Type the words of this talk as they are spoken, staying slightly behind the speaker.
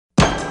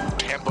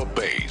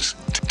Series.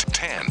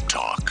 Tan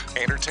Talk.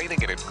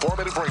 Entertaining and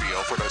informative radio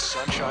for the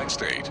Sunshine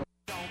State.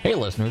 Hey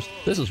listeners,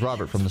 this is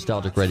Robert from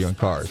Nostalgic Radio and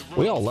Cars.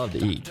 We all love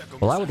to eat.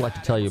 Well, I would like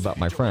to tell you about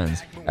my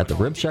friends at the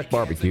Rib Shack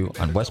Barbecue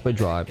on West Bay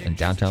Drive in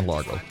downtown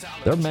Largo.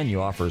 Their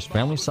menu offers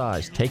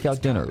family-sized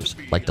takeout dinners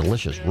like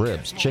delicious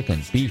ribs,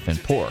 chicken, beef,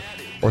 and pork,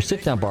 or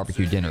sit-down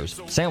barbecue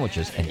dinners,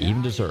 sandwiches, and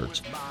even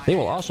desserts. They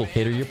will also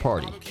cater your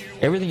party.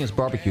 Everything is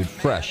barbecued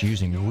fresh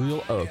using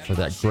real oak for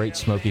that great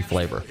smoky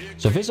flavor.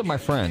 So visit my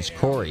friends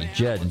Corey,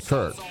 Jed, and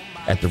Kurt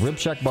at the Rib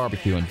Shack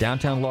Barbecue in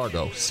downtown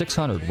Largo,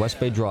 600 West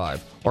Bay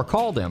Drive, or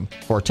call them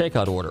for a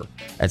takeout order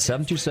at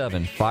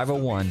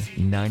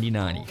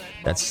 727-501-9090.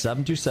 That's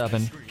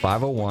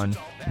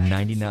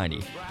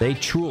 727-501-9090. They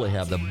truly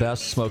have the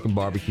best smoking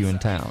barbecue in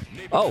town.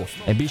 Oh,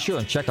 and be sure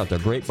and check out their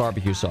great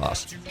barbecue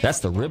sauce.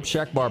 That's the Rib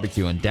Shack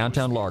Barbecue in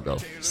downtown Largo,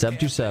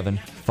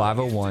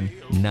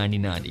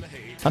 727-501-9090.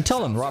 I'm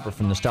telling Robert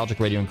from Nostalgic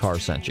Radio and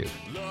Cars sent you.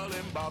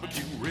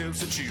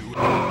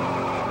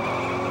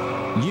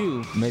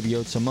 You may be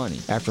owed some money.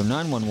 After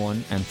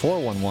 911 and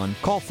 411,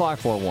 call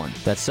 541.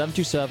 That's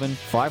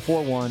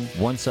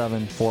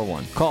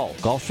 727-541-1741. Call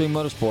Gulfstream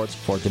Motorsports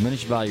for a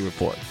diminished value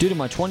report. Due to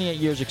my 28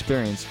 years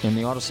experience in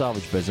the auto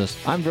salvage business,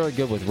 I'm very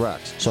good with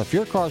wrecks. So if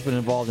your car's been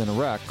involved in a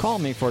wreck, call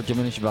me for a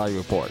diminished value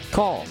report.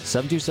 Call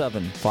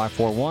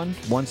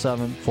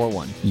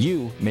 727-541-1741.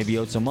 You may be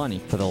owed some money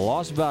for the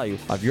lost value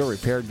of your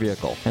repaired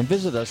vehicle. And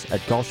visit us at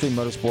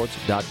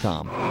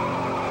GulfstreamMotorsports.com.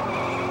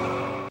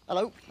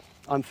 Hello,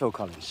 I'm Phil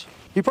Collins.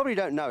 You probably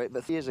don't know it,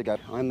 but years ago,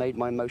 I made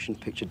my motion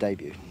picture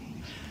debut.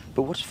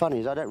 But what's funny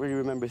is I don't really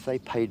remember if they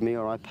paid me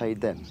or I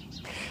paid them.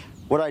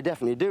 What I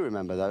definitely do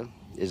remember, though,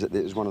 is that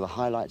it was one of the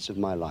highlights of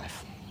my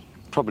life.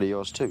 Probably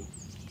yours, too.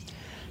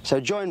 So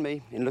join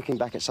me in looking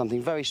back at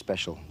something very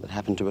special that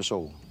happened to us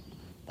all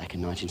back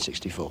in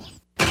 1964.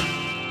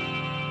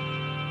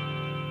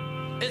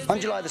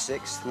 On July the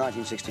 6th,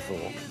 1964,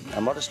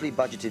 a modestly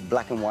budgeted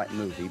black and white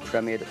movie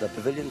premiered at the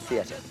Pavilion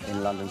Theatre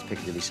in London's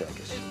Piccadilly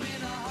Circus.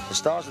 The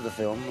stars of the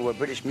film were a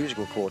British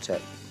musical quartet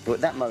who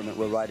at that moment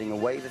were riding a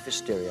wave of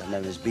hysteria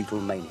known as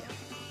Beatlemania.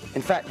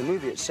 In fact, the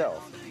movie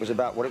itself was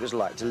about what it was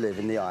like to live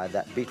in the eye of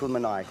that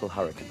Beatlemaniacal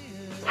hurricane.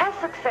 Has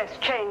success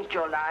changed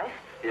your life?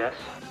 Yes.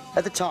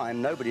 At the time,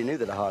 nobody knew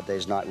that A Hard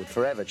Day's Night would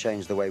forever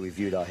change the way we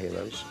viewed our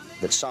heroes,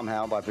 that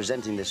somehow, by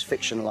presenting this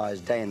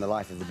fictionalized day in the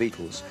life of the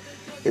Beatles,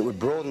 it would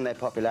broaden their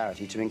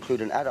popularity to include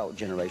an adult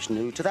generation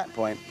who, to that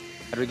point,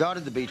 had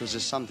regarded the Beatles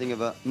as something of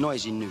a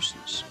noisy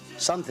nuisance,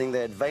 something they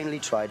had vainly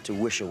tried to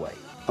wish away.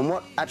 And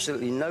what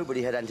absolutely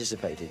nobody had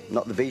anticipated,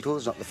 not the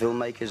Beatles, not the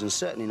filmmakers, and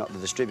certainly not the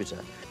distributor,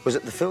 was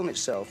that the film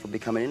itself would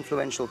become an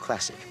influential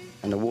classic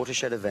and a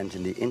watershed event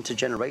in the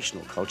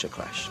intergenerational culture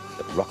clash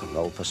that rock and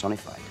roll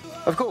personified.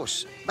 Of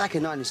course, back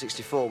in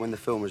 1964, when the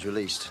film was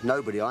released,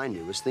 nobody I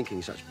knew was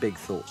thinking such big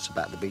thoughts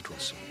about the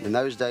Beatles. In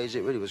those days,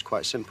 it really was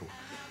quite simple.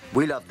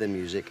 We loved their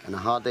music, and A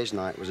Hard Day's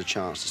Night was a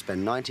chance to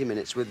spend 90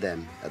 minutes with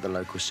them at the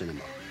local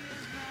cinema,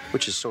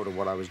 which is sort of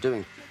what I was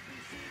doing.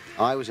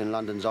 I was in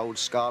London's old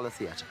Scala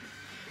Theatre,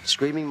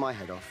 screaming my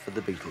head off for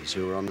the Beatles,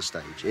 who were on the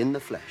stage, in the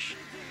flesh,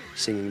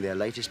 singing their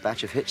latest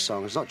batch of hit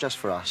songs, not just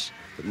for us,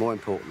 but more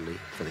importantly,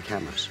 for the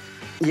cameras.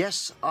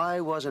 Yes,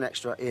 I was an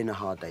extra in A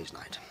Hard Day's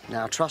Night.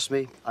 Now, trust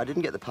me, I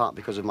didn't get the part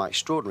because of my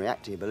extraordinary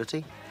acting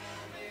ability.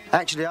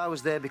 Actually, I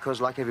was there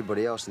because, like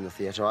everybody else in the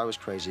theatre, I was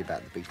crazy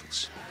about the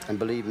Beatles. And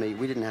believe me,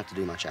 we didn't have to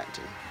do much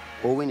acting.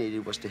 All we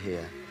needed was to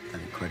hear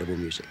that incredible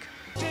music.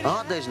 A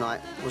Hard Day's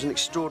Night was an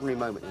extraordinary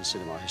moment in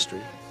cinema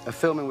history, a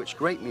film in which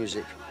great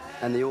music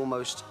and the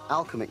almost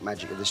alchemic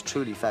magic of this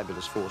truly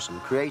fabulous foursome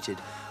created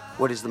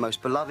what is the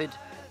most beloved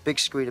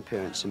big-screen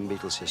appearance in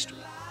Beatles history.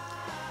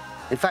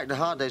 In fact, A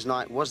Hard Day's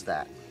Night was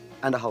that,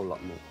 and a whole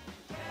lot more.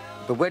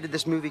 But where did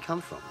this movie come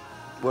from?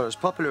 Well, as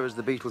popular as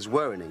the Beatles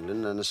were in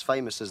England and as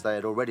famous as they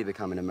had already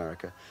become in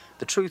America,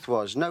 the truth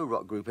was no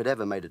rock group had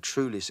ever made a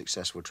truly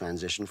successful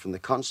transition from the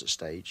concert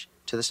stage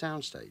to the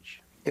sound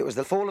stage. It was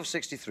the fall of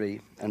 '63,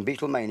 and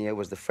Beatlemania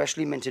was the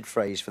freshly minted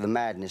phrase for the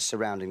madness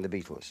surrounding the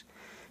Beatles,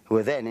 who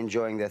were then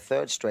enjoying their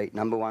third straight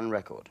 #1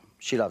 record,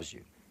 She Loves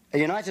You. A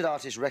United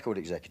Artists record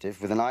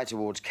executive, with an eye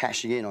towards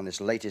cashing in on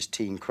this latest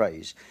teen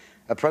craze,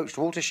 approached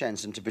Walter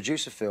Shenson to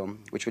produce a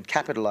film which would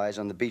capitalize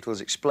on the Beatles'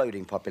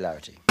 exploding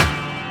popularity.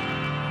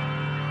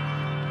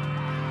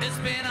 It's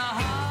been a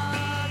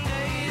hard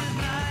day's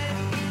night,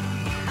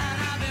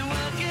 and I've been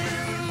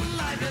working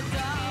like a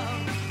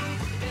dog.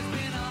 It's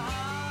been a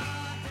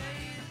hard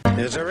day.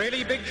 There's a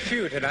really big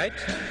show tonight.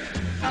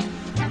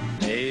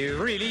 A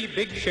really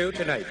big show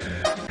tonight.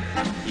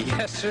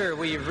 Yes, sir,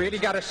 we've really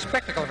got a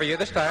spectacle for you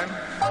this time.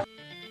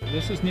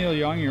 This is Neil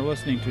Young. You're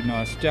listening to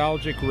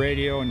Nostalgic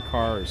Radio and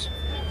Cars.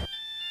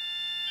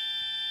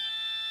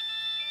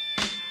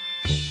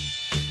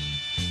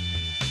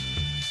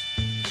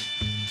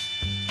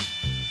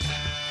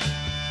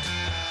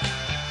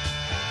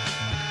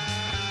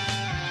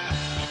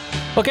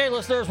 Okay,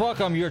 listeners,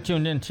 welcome. You're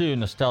tuned into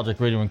Nostalgic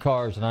Radio and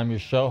Cars, and I'm your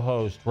show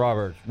host,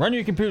 Robert. Run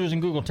your computers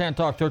and Google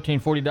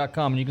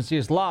TanTalk1340.com, and you can see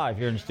us live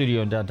here in the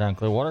studio in downtown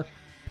Clearwater.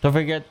 Don't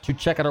forget to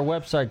check out our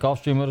website,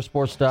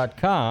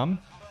 GulfstreamMotorsports.com.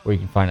 where you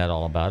can find out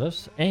all about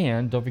us.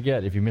 And don't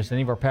forget, if you missed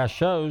any of our past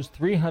shows,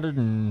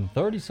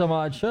 330 some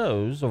odd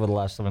shows over the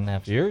last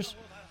 7.5 years,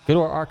 go to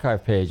our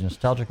archive page,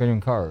 Nostalgic Radio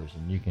and Cars,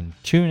 and you can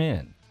tune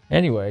in.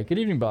 Anyway, good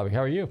evening, Bobby.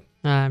 How are you?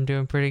 I'm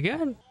doing pretty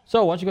good.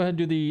 So why don't you go ahead and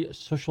do the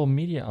social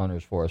media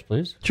honors for us,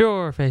 please?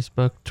 Sure.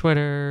 Facebook,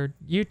 Twitter,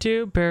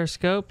 YouTube,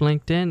 Periscope,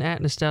 LinkedIn,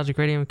 at Nostalgic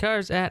Radio and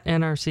Cars, at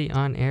NRC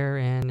On Air,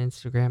 and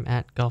Instagram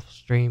at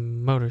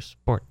Gulfstream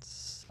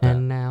Motorsports.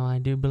 And now I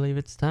do believe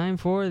it's time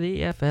for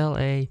the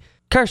FLA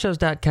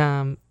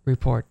Carshows.com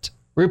report.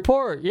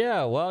 Report,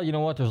 yeah. Well, you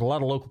know what? There's a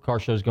lot of local car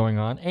shows going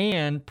on,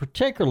 and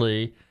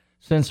particularly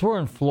since we're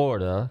in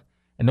Florida,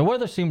 and the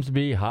weather seems to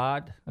be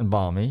hot and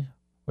balmy.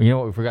 Well, you know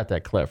what? We forgot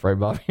that cliff, right,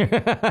 Bobby?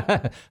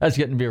 That's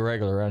getting to be a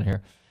regular around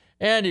here.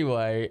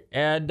 Anyway,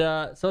 and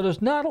so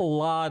there's not a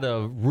lot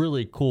of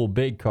really cool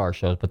big car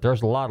shows, but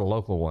there's a lot of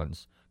local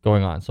ones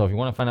going on. So if you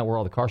want to find out where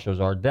all the car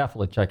shows are,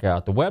 definitely check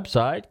out the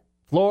website,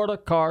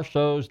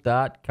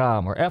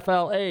 FloridaCarshows.com or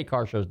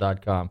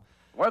FLACarshows.com.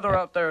 Weather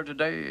out there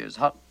today is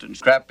hot and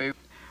crappy,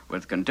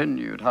 with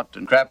continued hot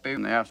and crappy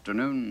in the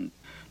afternoon.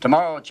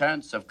 Tomorrow, a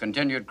chance of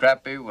continued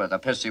crappy with a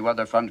pissy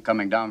weather front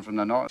coming down from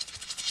the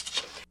north.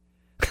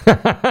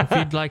 If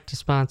you'd like to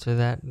sponsor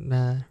that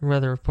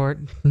weather report.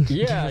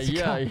 Yeah.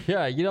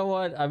 You know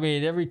what? I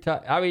mean, every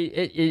time. I mean,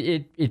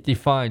 it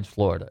defines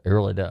Florida. It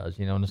really does.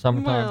 You know, in the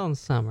summertime. Well, in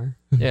summer.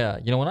 Yeah.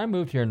 You know, when I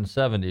moved here in the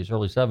 70s,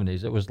 early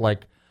 70s, it was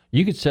like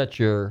you could set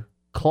your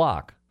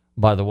clock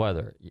by the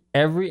weather.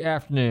 Every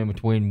afternoon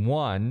between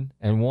 1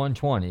 and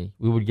 1:20,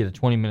 we would get a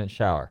 20-minute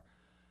shower.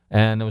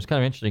 And it was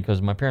kind of interesting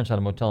because my parents had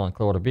a motel on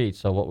Clearwater Beach.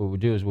 So what we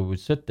would do is we would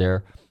sit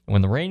there, and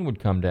when the rain would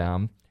come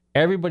down,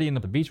 everybody in the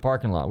beach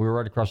parking lot, we were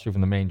right across the street from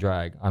the main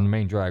drag,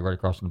 right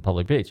across from the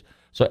public beach.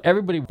 So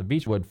everybody at the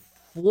beach would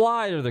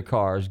fly to their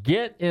cars,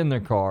 get in their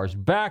cars,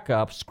 back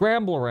up,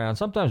 scramble around,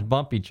 sometimes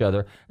bump each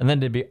other, and then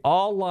they'd be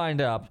all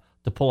lined up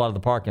to pull out of the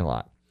parking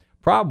lot.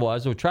 Problem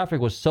was, the traffic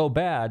was so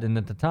bad, and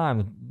at the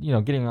time, you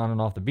know, getting on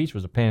and off the beach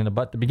was a pain in the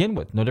butt to begin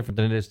with, no different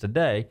than it is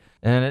today,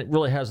 and it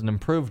really hasn't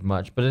improved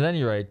much. But at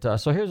any rate,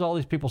 so here's all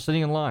these people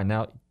sitting in line.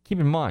 Now, keep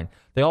in mind,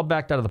 they all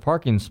backed out of the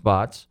parking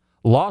spots,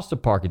 lost the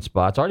parking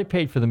spots, already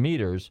paid for the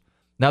meters.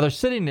 Now they're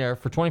sitting there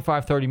for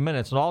 25, 30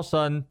 minutes, and all of a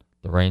sudden,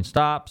 the rain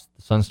stops,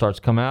 the sun starts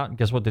to come out, and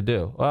guess what they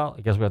do? Well,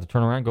 I guess we have to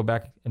turn around, go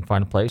back, and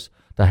find a place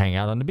to hang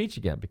out on the beach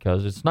again,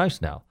 because it's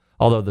nice now.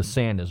 Although the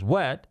sand is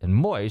wet and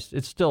moist,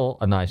 it's still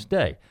a nice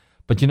day.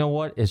 But you know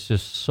what? It's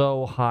just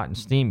so hot and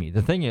steamy.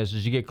 The thing is,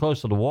 as you get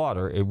close to the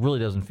water, it really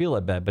doesn't feel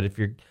that bad. But if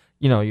you're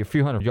a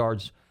few hundred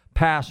yards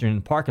past, you're in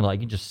the parking lot, you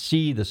can just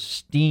see the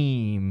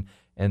steam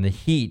and the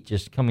heat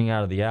just coming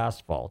out of the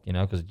asphalt, you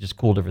know, because it just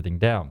cooled everything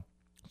down.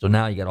 So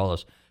now you got all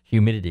this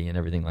humidity and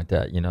everything like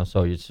that, you know,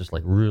 so it's just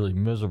like really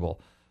miserable.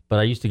 But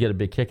I used to get a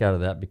big kick out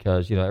of that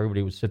because, you know,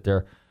 everybody would sit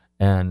there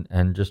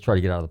and just try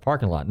to get out of the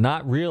parking lot,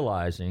 not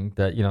realizing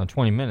that, you know, in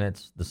 20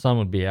 minutes, the sun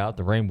would be out,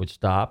 the rain would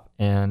stop,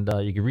 and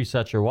you could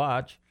reset your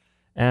watch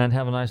and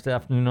have a nice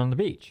afternoon on the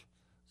beach.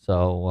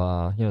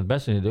 So, you know, the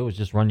best thing to do is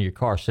just run to your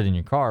car, sit in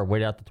your car,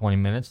 wait out the 20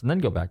 minutes, and then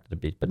go back to the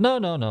beach. But no.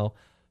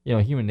 You know,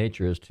 human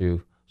nature is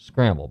to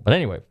scramble. But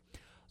anyway,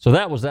 so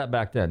that was that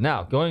back then.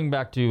 Now, going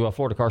back to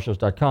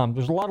FloridaCarshows.com,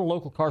 there's a lot of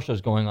local car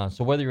shows going on.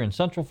 So whether you're in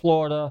Central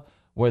Florida,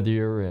 whether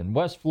you're in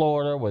West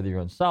Florida, whether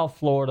you're in South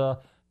Florida,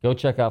 go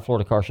check out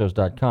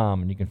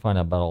FloridaCarshows.com, and you can find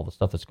out about all the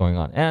stuff that's going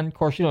on. And, of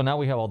course, you know, now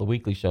we have all the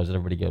weekly shows that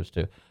everybody goes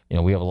to. You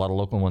know, we have a lot of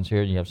local ones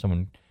here, and you have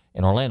someone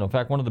in Orlando. In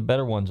fact, one of the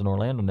better ones in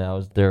Orlando now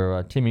is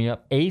they're teaming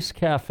up Ace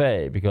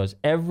Cafe, because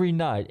every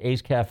night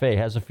Ace Cafe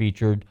has a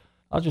featured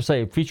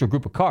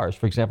group of cars.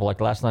 For example,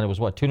 like last night it was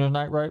Tuner's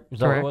night, right? Is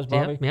that Correct. What it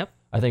was, Bobby? Yep.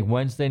 I think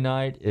Wednesday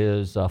night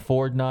is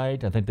Ford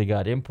night. I think they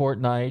got Import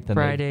night. And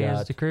Friday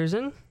is the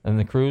cruising. And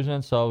the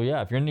cruising. So,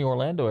 yeah, if you're in the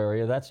Orlando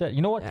area, that's it.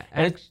 You know what?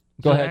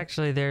 Go ahead.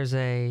 Actually, there's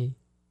a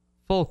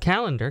full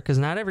calendar, because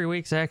not every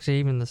week's actually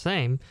even the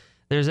same.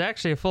 There's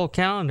actually a full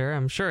calendar.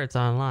 I'm sure it's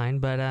online,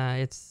 but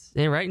it's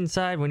right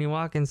inside. When you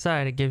walk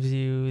inside, it gives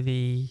you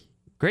the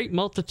great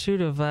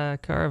multitude of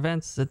car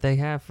events that they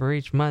have for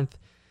each month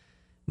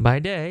by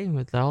day,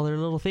 with all their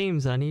little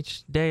themes on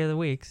each day of the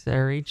week,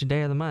 or each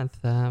day of the month,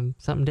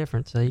 something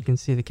different, so you can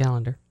see the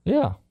calendar.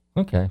 Yeah,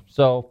 okay.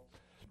 So,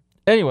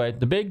 anyway,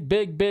 the big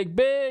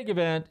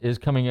event is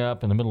coming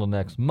up in the middle of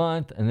next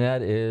month, and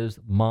that is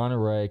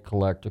Monterey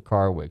Collector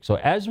Car Week. So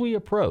as we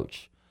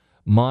approach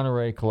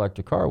Monterey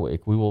Collector Car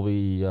Week, we will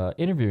be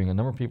interviewing a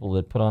number of people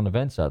that put on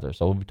events out there.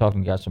 So we'll be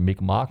talking to guys from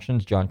Mecum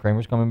Auctions. John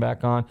Kramer's coming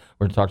back on.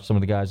 We're going to talk to some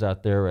of the guys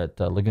out there at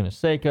Laguna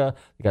Seca.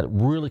 They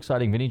got real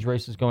exciting vintage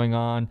races going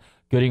on.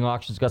 Gooding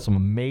Auctions got some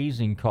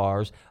amazing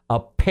cars. A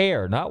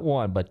pair, not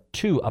one, but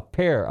two,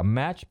 a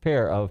matched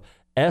pair of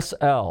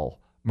SL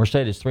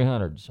Mercedes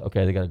 300s.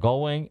 Okay, they got a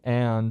Gullwing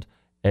and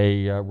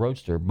a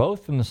Roadster,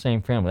 both from the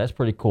same family. That's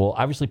pretty cool.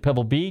 Obviously,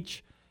 Pebble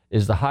Beach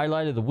is the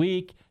highlight of the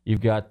week.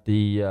 You've got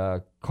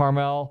the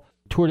Carmel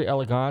Tour de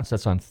Elegance.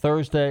 That's on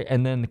Thursday.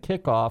 And then the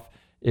kickoff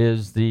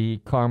is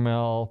the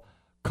Carmel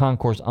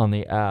Concourse on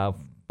the Ave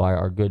by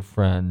our good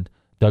friend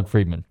Doug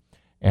Friedman.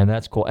 And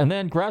that's cool. And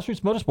then Grassroots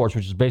Motorsports,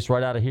 which is based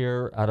right out of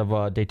here, out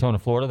of Daytona,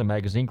 Florida, the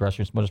magazine,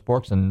 Grassroots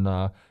Motorsports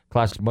and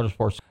Classic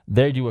Motorsports,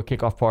 they do a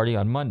kickoff party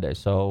on Monday.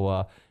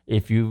 So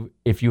if you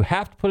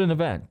have to put an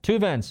event, 2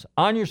 events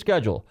on your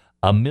schedule,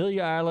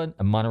 Amelia Island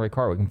and Monterey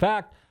Car Week. In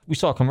fact, we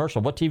saw a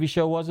commercial. What TV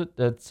show was it?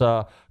 It's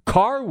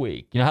Car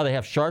Week. You know how they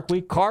have Shark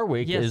Week? Car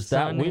Week is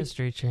that on week. the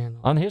History Channel.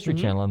 On the History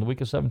Channel on the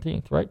week of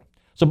 17th, right?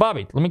 So,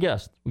 Bobby, let me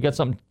guess. We got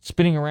something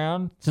spinning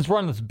around? Since we're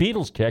on this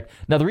Beatles kick.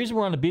 Now, the reason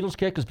we're on the Beatles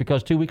kick is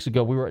because 2 weeks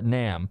ago we were at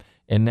NAMM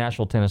in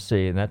Nashville,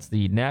 Tennessee, and that's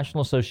the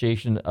National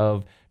Association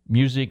of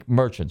Music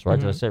Merchants, right?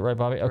 Did I say it right,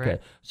 Bobby? Okay.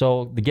 Right.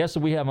 So the guests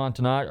that we have on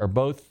tonight are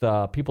both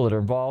people that are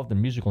involved in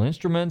musical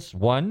instruments.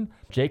 One,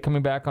 Jake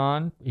coming back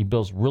on. He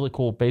builds really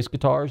cool bass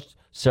guitars,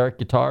 Serek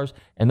guitars.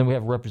 And then we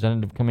have a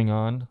representative coming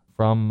on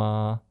from,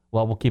 well,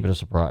 we'll keep it a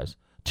surprise.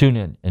 Tune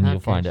in and you'll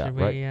find out,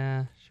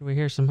 right? Should we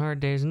hear some Hard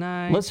Day's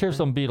Night? Let's hear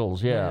some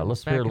Beatles, yeah.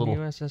 Let's hear a little. Back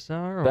in the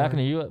USSR? Or? Back in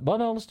the U.S. Well,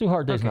 no, let's do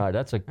Hard Day's Night.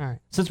 That's a. All right.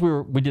 Since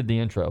we did the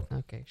intro.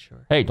 Okay,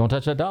 sure. Hey, don't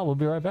touch that dial. We'll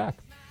be right back.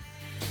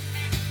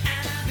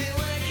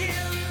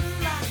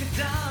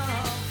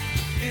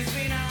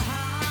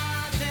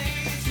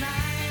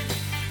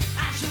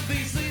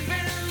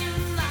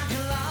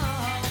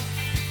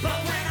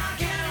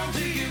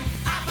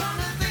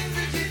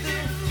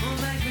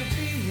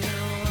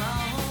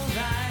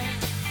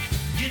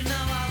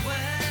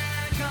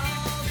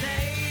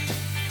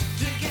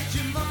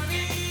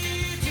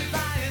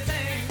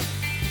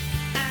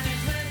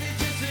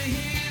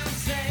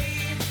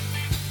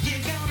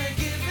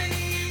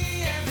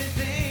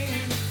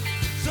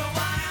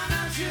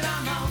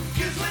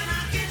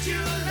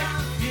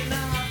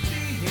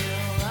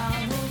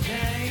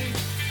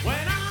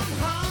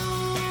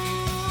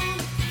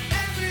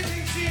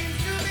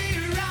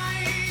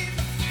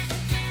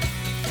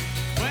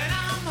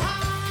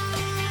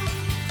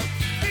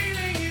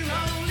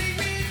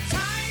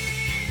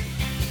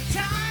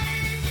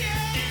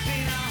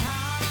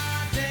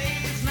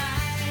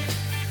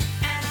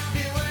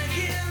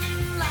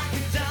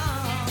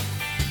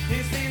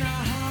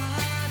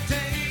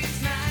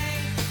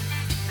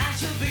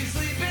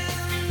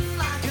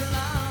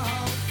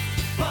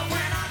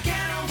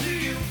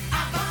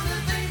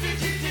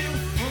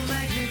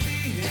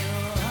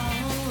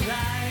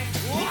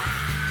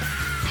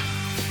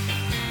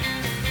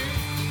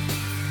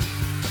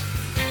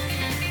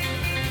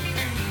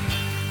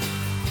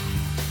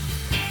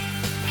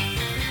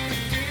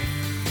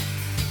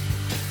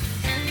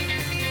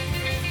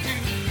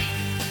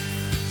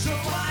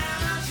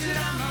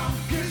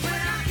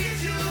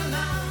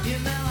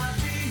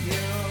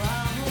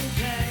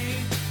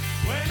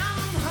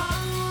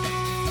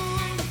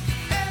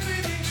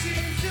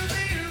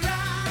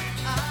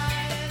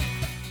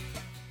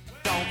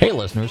 Hey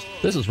listeners,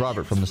 this is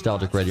Robert from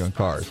Nostalgic Radio and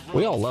Cars.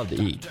 We all love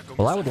to eat.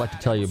 Well, I would like to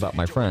tell you about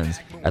my friends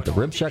at the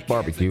Rib Shack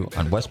Barbecue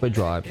on West Bay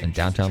Drive in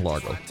downtown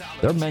Largo.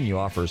 Their menu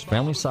offers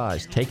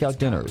family-sized takeout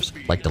dinners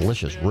like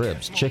delicious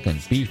ribs, chicken,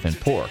 beef, and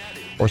pork,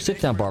 or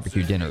sit-down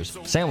barbecue dinners,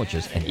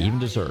 sandwiches, and even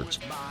desserts.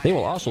 They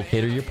will also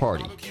cater your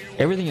party.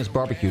 Everything is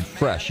barbecued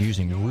fresh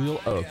using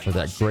real oak for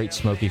that great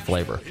smoky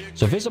flavor.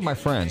 So visit my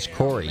friends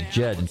Corey,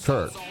 Jed, and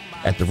Kurt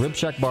at the Rib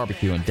Shack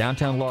Barbecue in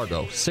downtown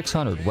Largo,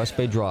 600 West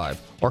Bay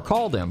Drive, or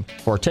call them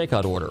for a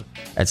takeout order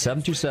at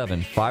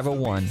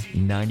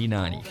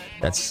 727-501-9090.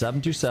 That's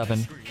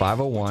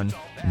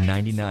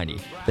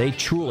 727-501-9090. They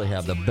truly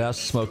have the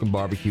best smoking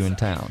barbecue in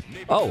town.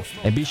 Oh,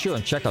 and be sure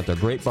and check out their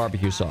great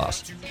barbecue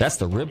sauce. That's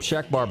the Rib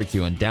Shack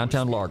Barbecue in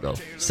downtown Largo,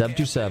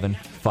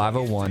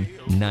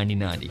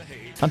 727-501-9090.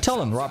 I'm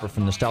telling Robert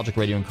from Nostalgic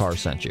Radio and Cars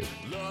sent you.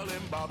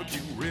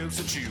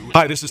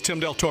 Hi, this is Tim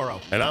Del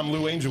Toro. And I'm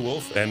Lou Angel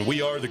Wolf, and we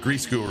are the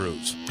Grease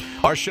Gurus.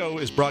 Our show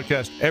is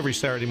broadcast every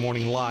Saturday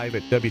morning live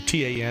at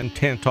WTAN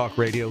 10 Talk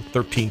Radio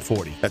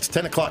 1340. That's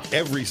 10 o'clock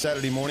every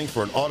Saturday morning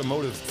for an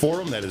automotive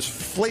forum that is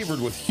flavored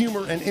with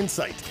humor and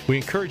insight. We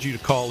encourage you to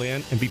call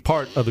in and be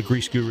part of the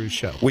Grease Gurus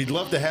show. We'd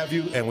love to have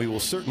you, and we will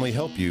certainly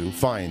help you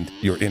find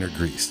your inner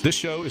grease. This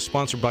show is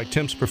sponsored by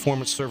Tim's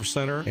Performance Service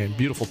Center in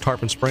beautiful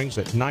Tarpon Springs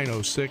at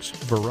 906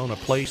 Verona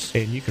Place,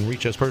 and you can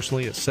reach us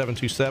personally at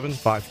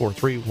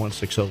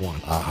 727-543-1601.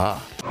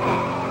 Aha.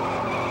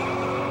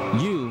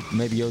 You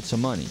may be owed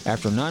some money.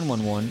 After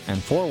 911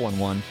 and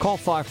 411, call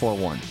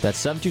 541. That's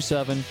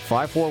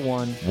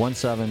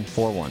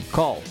 727-541-1741.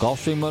 Call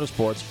Gulfstream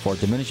Motorsports for a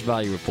diminished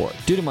value report.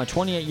 Due to my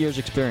 28 years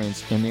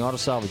experience in the auto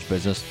salvage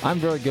business, I'm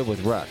very good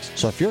with wrecks.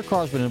 So if your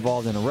car's been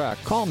involved in a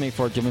wreck, call me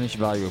for a diminished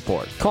value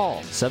report.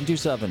 Call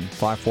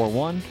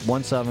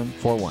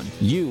 727-541-1741.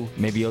 You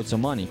may be owed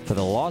some money for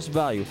the lost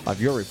value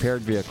of your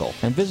repaired vehicle.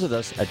 And visit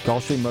us at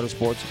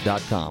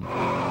GulfstreamMotorsports.com.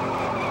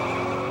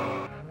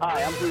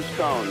 Hi, I'm Bruce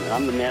Cohn, and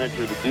I'm the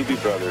manager of the Doobie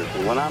Brothers.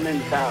 And when I'm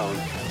in town,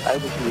 I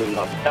listen to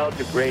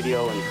Nostalgic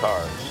Radio and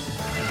Cars.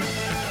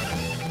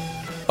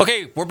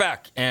 Okay, we're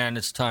back, and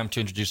it's time to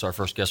introduce our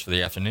first guest for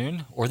the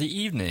afternoon or the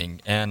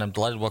evening. And I'm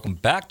delighted to welcome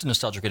back to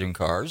Nostalgic Radio and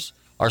Cars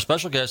our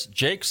special guest,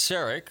 Jake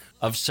Serek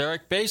of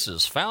Serek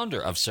Bases,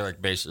 founder of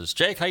Serek Bases.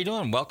 Jake, how you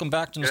doing? Welcome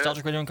back to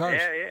Nostalgic Radio and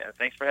Cars. Yeah.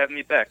 Thanks for having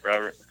me back,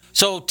 Robert.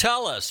 So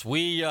tell us,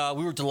 we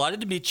were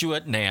delighted to meet you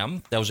at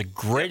NAMM. That was a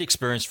great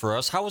experience for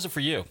us. How was it for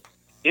you?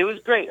 It was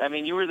great. I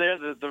mean, you were there.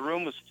 The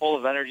room was full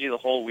of energy the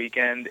whole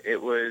weekend.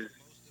 It was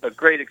a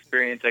great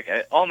experience. Like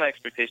all my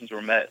expectations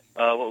were met.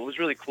 What was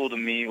really cool to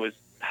me was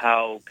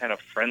how kind of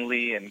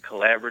friendly and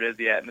collaborative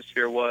the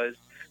atmosphere was.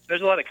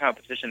 There's a lot of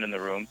competition in the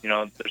room. You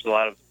know, there's a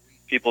lot of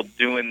people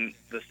doing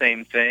the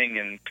same thing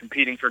and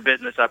competing for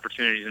business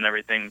opportunities and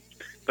everything.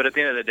 But at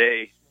the end of the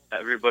day,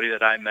 everybody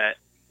that I met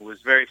was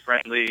very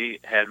friendly,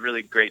 had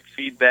really great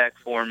feedback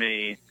for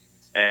me,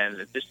 and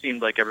it just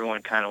seemed like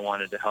everyone kind of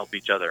wanted to help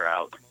each other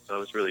out. So it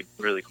was really,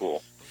 really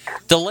cool.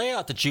 The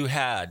layout that you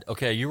had,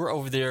 okay, you were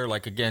over there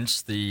like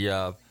against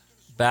the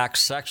back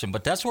section,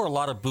 but that's where a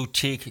lot of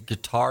boutique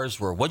guitars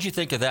were. What'd you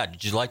think of that?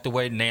 Did you like the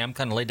way NAMM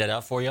kind of laid that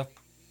out for you?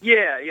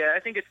 Yeah, I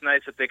think it's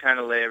nice that they kind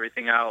of lay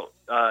everything out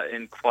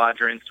in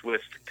quadrants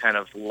with kind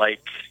of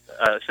like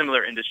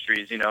similar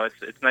industries. You know,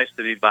 it's nice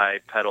to be by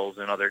pedals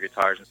and other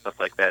guitars and stuff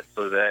like that,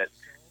 so that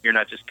you're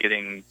not just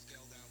getting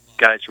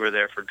guys who are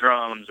there for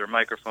drums or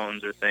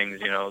microphones or things,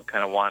 you know,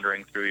 kind of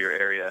wandering through your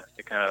area.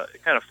 It kind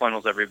of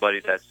funnels everybody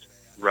that's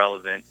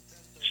relevant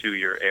to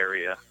your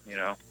area, you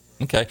know.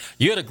 Okay.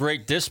 You had a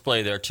great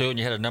display there, too, and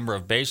you had a number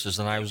of basses,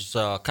 and I was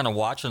kind of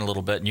watching a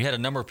little bit, and you had a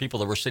number of people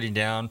that were sitting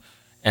down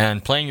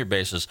and playing your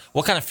basses.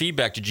 What kind of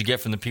feedback did you get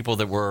from the people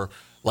that were,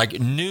 like,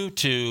 new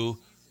to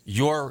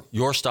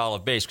your style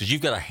of bass? Because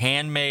you've got a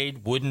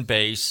handmade wooden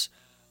bass,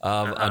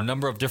 a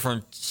number of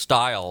different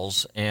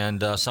styles,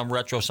 and some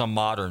retro, some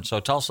modern. So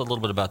tell us a little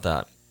bit about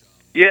that.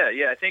 Yeah,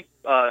 I think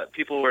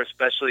people were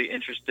especially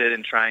interested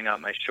in trying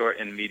out my short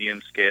and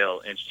medium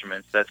scale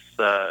instruments. That's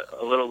a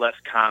little less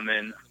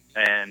common,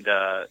 and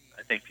I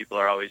think people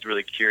are always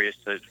really curious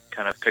to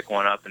kind of pick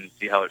one up and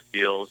see how it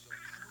feels.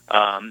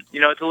 You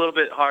know, it's a little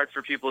bit hard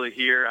for people to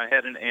hear. I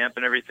had an amp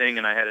and everything,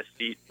 and I had a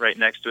seat right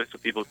next to it so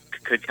people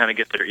could kind of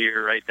get their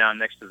ear right down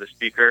next to the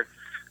speaker.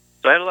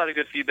 So I had a lot of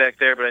good feedback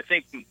there, but I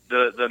think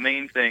the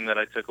main thing that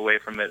I took away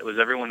from it was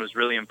everyone was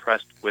really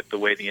impressed with the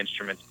way the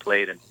instruments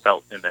played and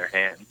felt in their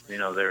hands. You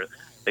know,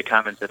 they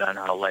commented on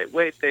how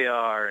lightweight they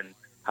are and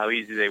how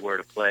easy they were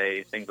to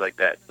play, things like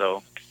that.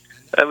 So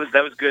that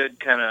was good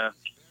kind of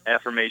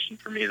affirmation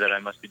for me that I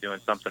must be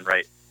doing something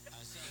right.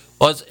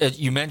 Well,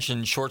 you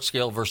mentioned short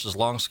scale versus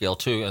long scale,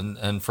 too,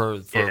 and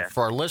for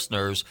our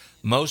listeners,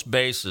 most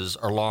basses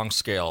are long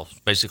scale,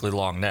 basically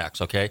long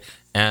necks, okay?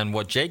 And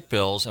what Jake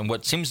builds, and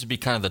what seems to be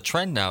kind of the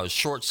trend now, is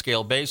short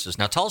scale basses.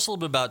 Now, tell us a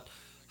little bit about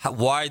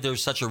why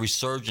there's such a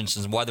resurgence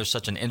and why there's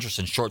such an interest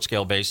in short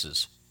scale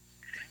basses.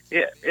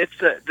 Yeah,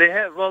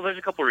 there's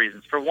a couple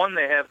reasons. For one,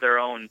 they have their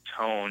own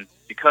tone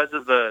because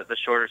of the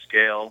shorter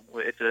scale.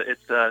 It's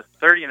a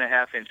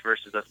 30.5-inch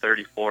versus a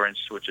 34-inch,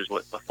 which is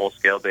what the full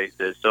scale bass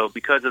is. So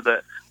because of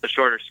the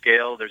shorter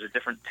scale, there's a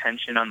different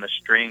tension on the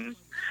strings,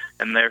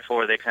 and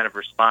therefore they kind of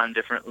respond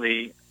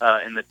differently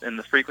in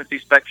the frequency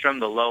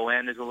spectrum. The low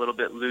end is a little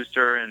bit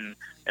looser and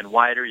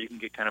wider. You can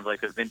get kind of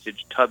like a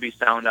vintage tubby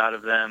sound out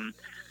of them.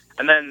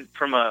 And then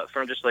from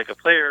just like a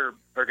player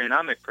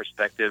ergonomic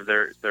perspective,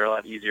 they're a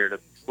lot easier to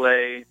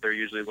play. They're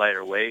usually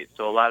lighter weight.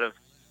 So a lot of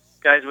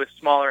guys with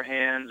smaller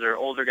hands or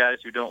older guys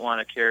who don't want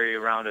to carry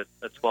around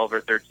a 12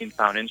 or 13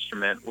 pound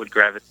instrument would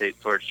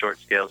gravitate towards short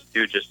scales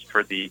too, just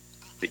for the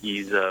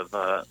ease of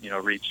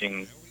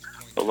reaching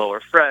the lower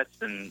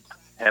frets and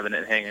having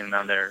it hanging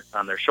on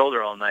their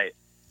shoulder all night.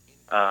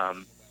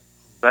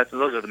 Those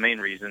are the main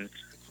reasons,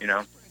 you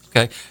know.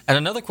 Okay. And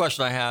another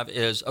question I have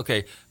is,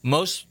 okay,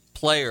 most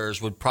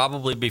players would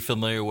probably be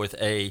familiar with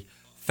a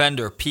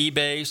Fender P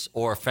bass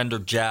or a Fender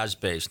Jazz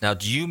bass. Now,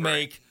 do you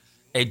make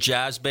a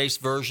jazz bass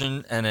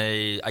version and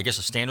a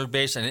standard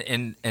bass?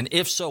 And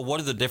if so, what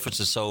are the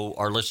differences so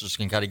our listeners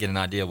can kind of get an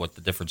idea what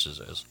the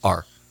differences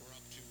are?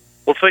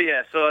 Well,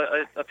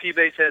 so a P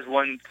bass has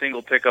one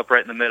single pickup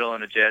right in the middle,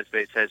 and a jazz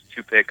bass has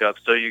two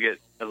pickups. So you get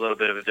a little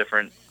bit of a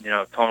different,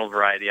 tonal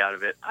variety out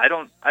of it. I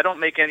don't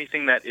make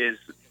anything that is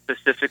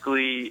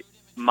specifically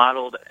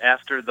modeled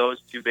after those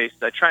two basses.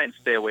 I try and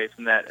stay away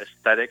from that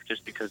aesthetic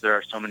just because there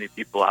are so many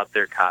people out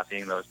there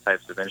copying those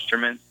types of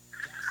instruments.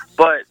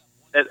 But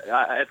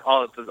it's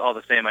all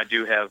the same. I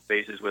do have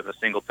basses with a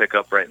single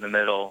pickup right in the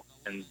middle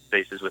and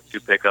basses with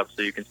two pickups,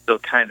 so you can still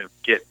kind of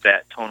get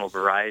that tonal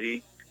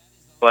variety.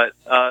 But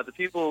the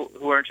people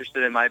who are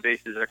interested in my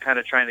basses are kind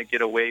of trying to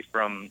get away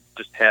from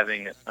just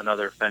having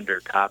another Fender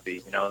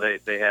copy. You know,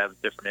 they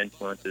have different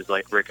influences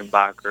like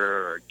Rickenbacker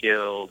or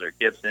Guild or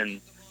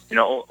Gibson.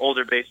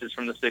 Older basses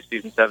from the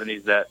 60s and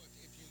 70s that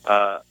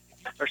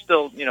are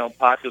still,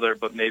 popular,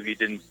 but maybe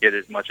didn't get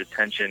as much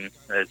attention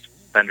as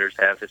Fenders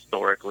have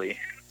historically.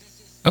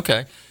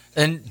 Okay.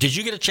 And did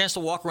you get a chance to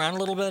walk around a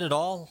little bit at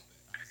all?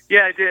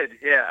 Yeah, I did.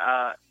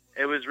 Yeah,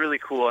 it was really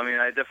cool. I mean,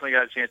 I definitely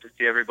got a chance to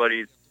see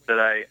everybody that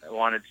I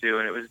wanted to,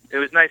 and it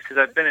was nice because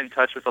I've been in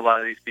touch with a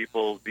lot of these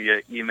people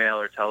via email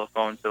or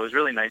telephone, so it was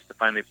really nice to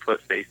finally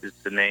put faces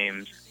to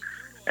names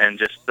and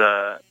just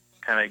kind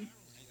of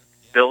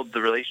build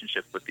the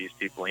relationship with these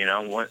people.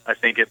 I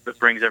think it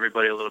brings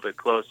everybody a little bit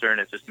closer,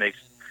 and it just makes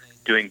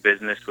doing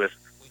business with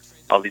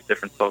all these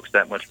different folks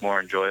that much more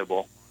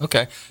enjoyable.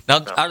 Okay.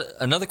 Now,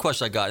 another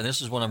question I got, and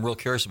this is what I'm real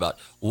curious about.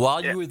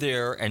 While you were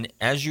there and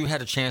as you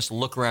had a chance to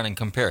look around and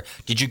compare,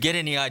 did you get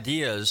any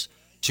ideas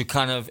to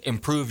kind of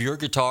improve your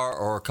guitar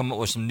or come up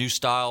with some new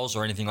styles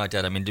or anything like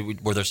that? I mean,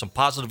 were there some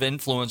positive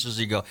influences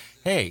you go,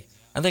 hey,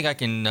 I think I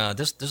can,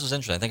 this is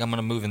interesting. I think I'm going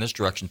to move in this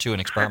direction too and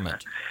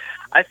experiment.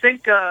 I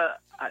think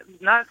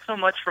not so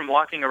much from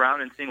walking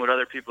around and seeing what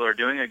other people are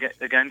doing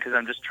again, because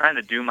I'm just trying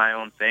to do my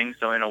own thing.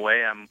 So in a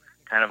way, I'm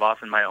kind of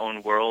off in my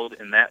own world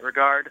in that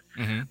regard.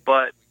 Mm-hmm.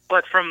 But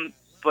from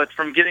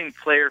getting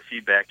player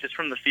feedback, just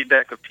from the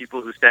feedback of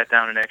people who sat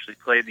down and actually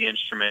played the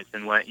instrument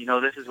and went,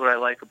 this is what I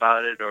like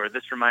about it, or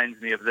this reminds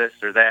me of this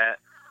or that.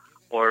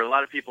 Or a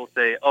lot of people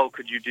say, oh,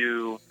 could you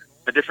do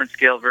a different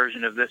scale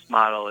version of this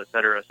model, et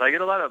cetera. So I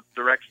get a lot of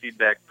direct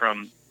feedback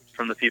from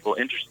the people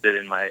interested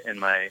in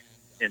my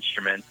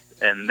instruments,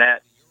 and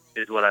that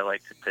is what I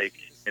like to take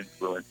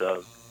influence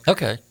of.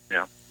 Okay.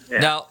 Yeah.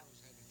 Now,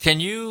 can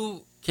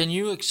you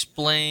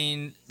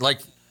explain,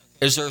 like,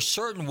 is there a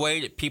certain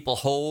way that people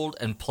hold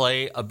and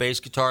play a bass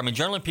guitar? I mean,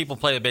 generally people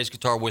play a bass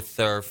guitar with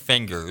their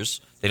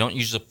fingers. They don't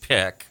use a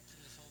pick.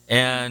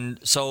 And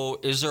so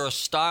is there a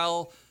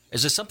style,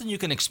 is there something you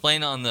can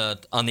explain on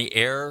the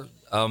air?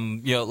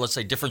 Let's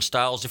say different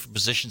styles, different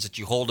positions that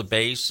you hold a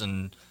bass,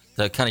 and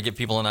to kind of give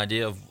people an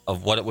idea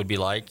of what it would be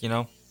like,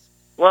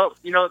 Well,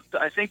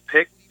 I think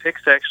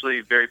pick's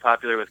actually very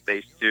popular with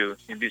bass too.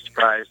 You'd be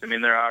surprised. I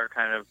mean, there are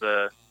kind of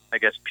the, I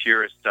guess,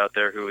 purists out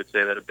there who would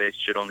say that a bass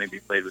should only be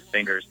played with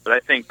fingers. But I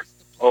think,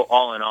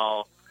 all in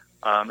all,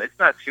 it's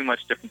not too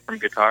much different from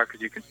guitar because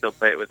you can still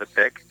play it with a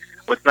pick.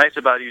 What's nice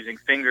about using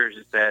fingers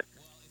is that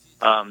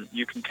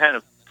you can kind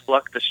of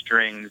pluck the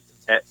strings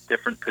at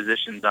different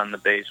positions on the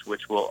bass,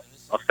 which will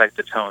affect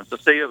the tone. So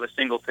say you have a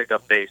single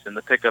pickup bass and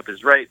the pickup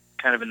is right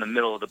kind of in the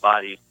middle of the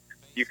body.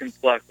 You can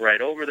pluck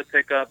right over the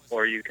pickup,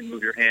 or you can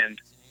move your hand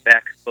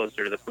back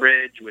closer to the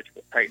bridge, which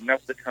will tighten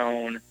up the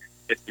tone.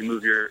 If you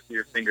move your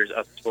fingers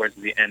up towards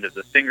the end of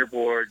the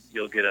fingerboard,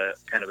 you'll get a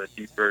kind of a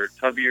deeper,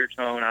 tubbier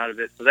tone out of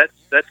it. So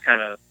that's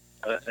kind of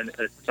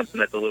something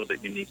that's a little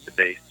bit unique to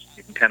bass.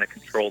 You can kind of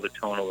control the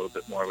tone a little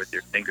bit more with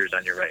your fingers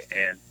on your right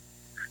hand.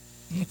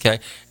 Okay.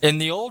 In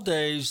the old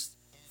days,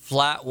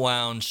 flat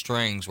wound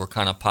strings were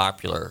kind of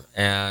popular,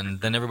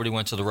 and then everybody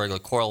went to the regular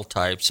coil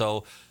type.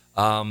 So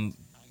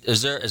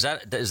is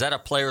that a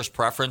player's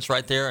preference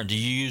right there? And do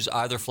you use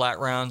either flat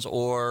rounds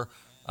or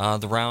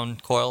the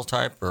round coil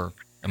type, or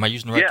am I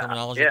using the right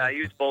terminology? Yeah, I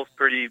use both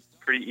pretty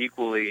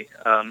equally.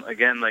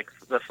 Again, like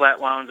the flat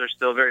wounds are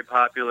still very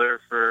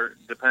popular for,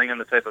 depending on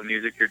the type of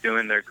music you're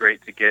doing, they're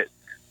great to get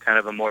kind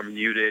of a more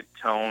muted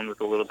tone with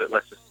a little bit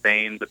less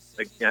sustain, but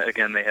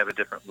again, they have a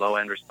different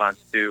low-end response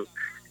too.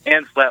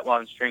 And flat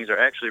wound strings are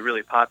actually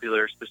really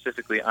popular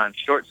specifically on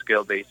short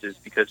scale basses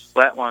because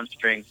flat wound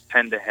strings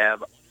tend to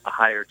have a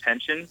higher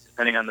tension.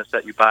 Depending on the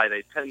set you buy,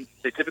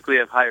 they typically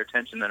have higher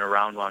tension than a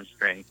round wound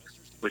string,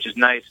 which is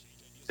nice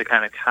to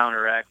kind of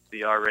counteract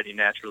the already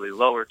naturally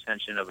lower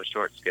tension of a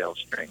short scale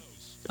string.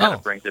 It kind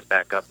of brings it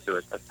back up to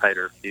a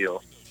tighter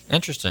feel.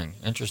 Interesting.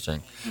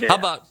 Yeah. How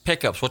about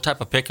pickups? What type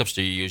of pickups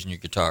do you use in your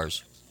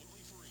guitars?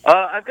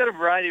 I've got a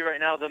variety right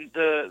now.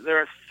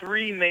 There are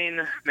three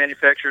main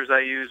manufacturers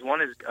I use.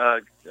 One is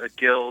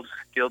Guild.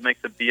 Guild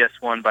makes a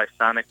BS1 by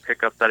Sonic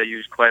pickup that I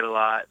use quite a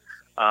lot.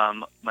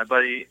 My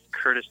buddy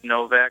Curtis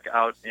Novak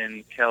out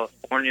in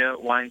California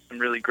winds some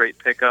really great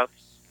pickups.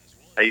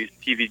 I use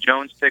TV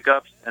Jones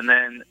pickups. And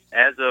then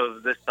as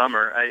of this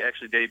summer, I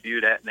actually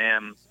debuted at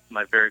NAMM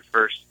my very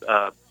first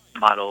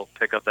model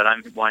pickup that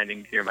I'm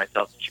winding here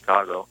myself in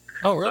Chicago.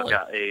 Oh, really? So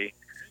I've got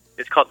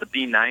it's called the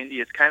B90.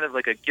 It's kind of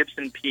like a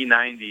Gibson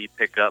P90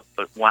 pickup,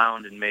 but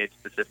wound and made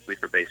specifically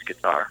for bass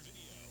guitar.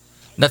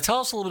 Now tell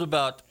us a little bit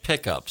about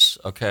pickups,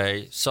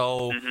 okay?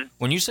 So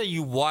when you say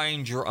you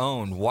wind your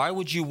own, why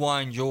would you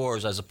wind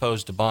yours as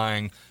opposed to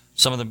buying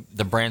some of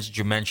the brands that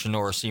you mentioned,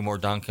 or Seymour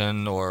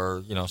Duncan,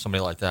 or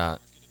somebody like that?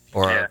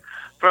 Or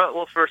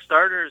for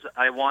starters,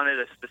 I wanted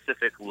a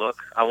specific look.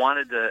 I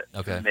wanted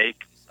to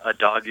make a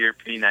dog-ear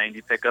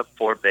P90 pickup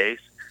for bass,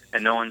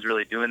 and no one's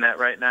really doing that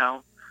right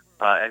now.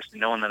 Actually,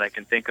 no one that I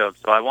can think of.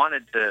 So I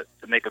wanted to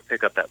make a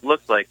pickup that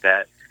looked like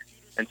that.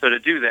 And so to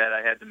do that,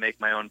 I had to make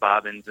my own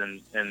bobbins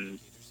and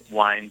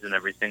winds and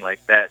everything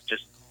like that,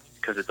 just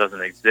because it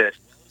doesn't exist.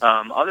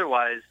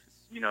 Otherwise,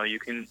 you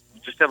can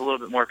just have a little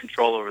bit more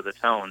control over the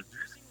tone.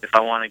 If I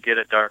want to get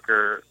a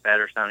darker,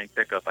 fatter sounding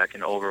pickup, I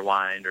can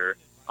overwind or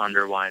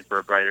underwind for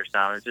a brighter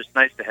sound. It's just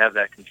nice to have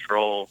that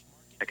control.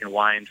 I can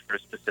wind for a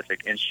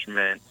specific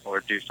instrument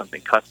or do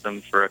something custom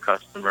for a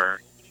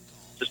customer.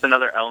 Just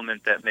another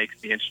element that makes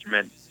the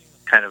instrument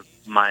kind of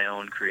my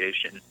own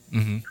creation.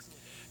 Mm-hmm.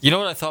 You know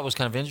what I thought was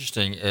kind of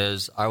interesting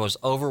is I was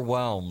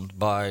overwhelmed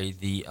by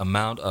the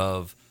amount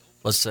of,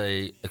 let's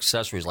say,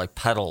 accessories like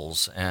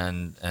pedals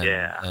and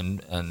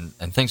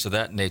things of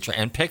that nature,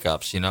 and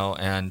pickups,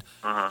 and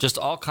just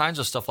all kinds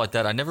of stuff like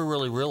that. I never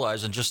really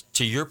realized, and just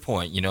to your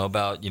point,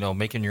 about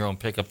making your own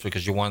pickups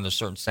because you wanted a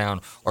certain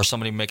sound, or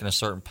somebody making a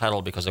certain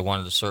pedal because they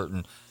wanted a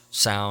certain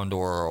sound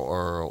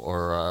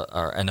or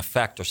an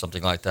effect or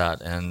something like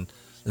that. And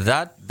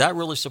That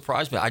really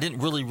surprised me. I didn't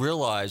really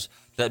realize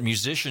that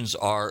musicians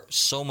are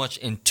so much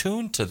in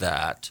tune to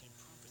that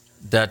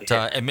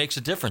it makes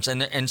a difference.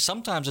 And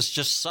sometimes it's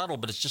just subtle,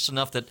 but it's just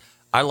enough that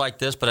I like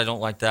this, but I don't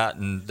like that,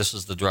 and this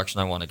is the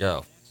direction I want to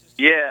go.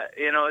 Yeah,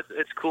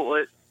 it's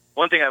cool.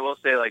 One thing I will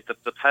say, like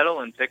the pedal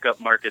and pickup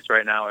markets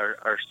right now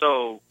are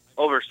so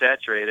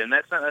oversaturated, and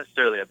that's not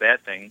necessarily a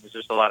bad thing. There's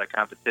just a lot of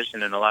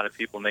competition and a lot of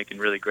people making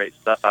really great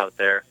stuff out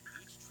there.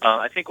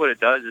 I think what it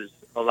does is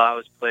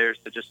allows players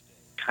to just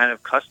kind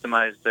of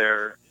customize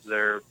their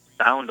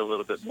sound a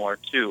little bit more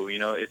too.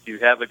 If you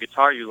have a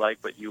guitar you like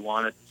but you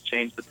want to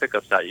change the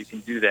pickups out, you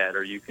can do that,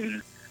 or you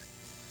can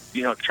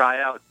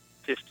try out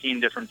 15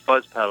 different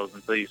fuzz pedals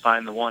until you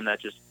find the one that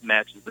just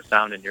matches the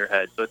sound in your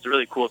head. So it's a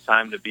really cool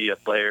time to be a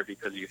player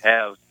because you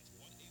have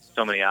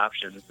so many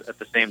options. At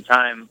the same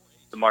time,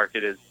 the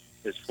market is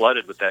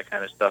flooded with that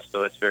kind of stuff,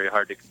 so it's very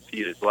hard to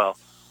compete as well.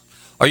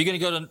 Are you going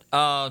to go to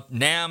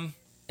NAMM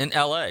in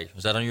LA?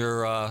 Is that on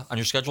your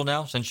schedule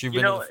now? Since you've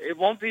been, it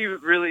won't be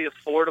really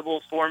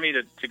affordable for me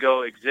to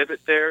go exhibit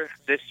there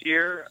this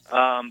year,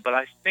 but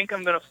I think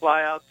I'm going to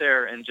fly out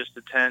there and just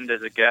attend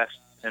as a guest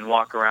and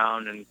walk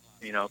around and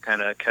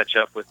kind of catch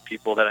up with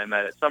people that I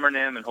met at Summer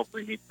NAMM and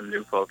hopefully meet some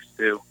new folks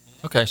too.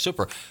 Okay,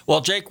 super.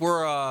 Well, Jake,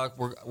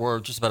 we're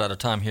just about out of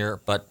time here,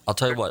 but I'll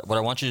tell you what I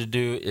want you to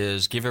do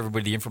is give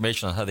everybody the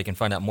information on how they can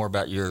find out more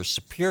about your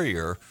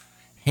superior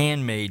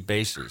handmade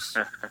basses.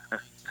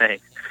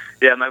 Thanks.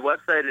 Yeah, my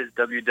website is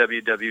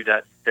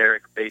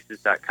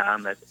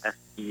www.serekbases.com. That's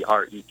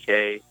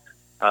Serek.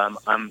 I'm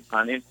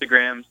on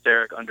Instagram,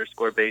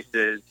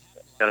 Serek_bases.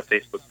 Got a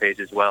Facebook page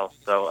as well.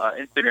 So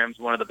Instagram is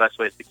one of the best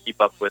ways to keep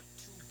up with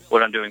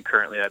what I'm doing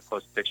currently. I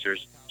post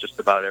pictures just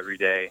about every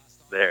day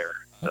there.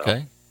 So.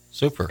 Okay,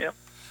 super. Yep.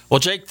 Well,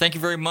 Jake, thank you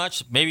very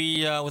much.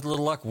 Maybe with a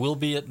little luck, we'll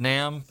be at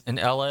NAMM in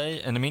LA.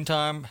 In the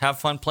meantime, have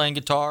fun playing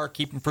guitar,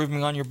 keep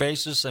improving on your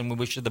basses, and we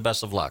wish you the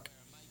best of luck.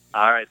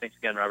 All right, thanks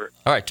again, Robert.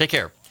 All right, take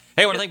care.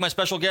 Hey, I want to thank my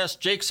special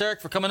guest, Jake Serek,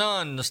 for coming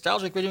on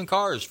Nostalgic Radio and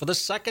Cars for the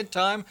second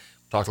time.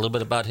 Talked a little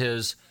bit about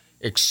his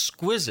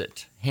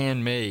exquisite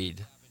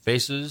handmade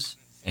basses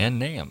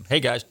and NAMM. Hey,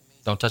 guys,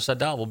 don't touch that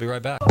dial. We'll be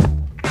right back.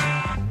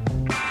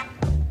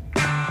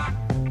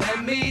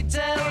 Let me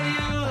tell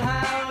you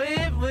how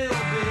it will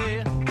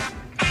be.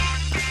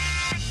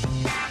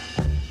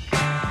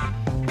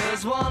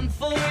 There's one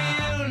for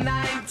you,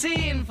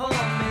 19 for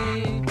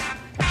me.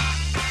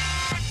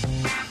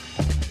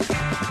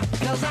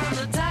 'Cause I'm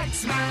the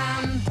tax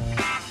man.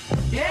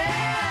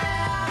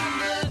 Yeah, I'm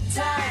the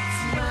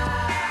tax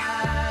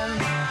man.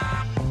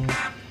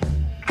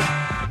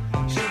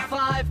 Should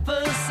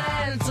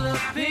 5%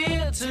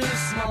 appear too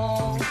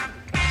small?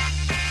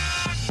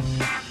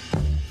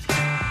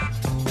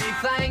 Be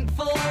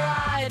thankful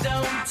I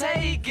don't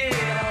take it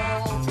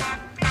all.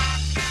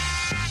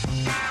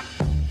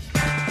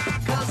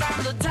 'Cause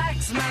I'm the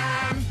tax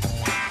man.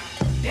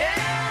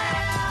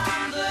 Yeah,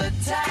 I'm the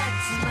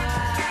tax man.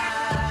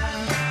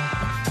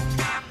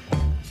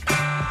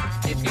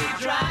 If you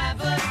drive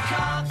a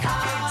car,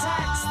 I'll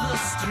tax the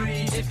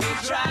street. If you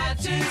try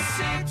to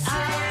sit,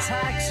 I'll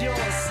tax your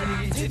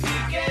seat. If you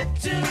get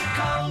too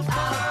cold,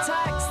 I'll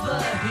tax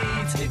the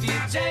heat. If you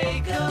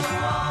take a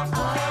walk,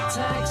 I'll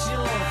tax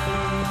your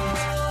feet.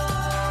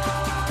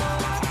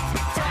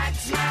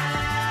 Tax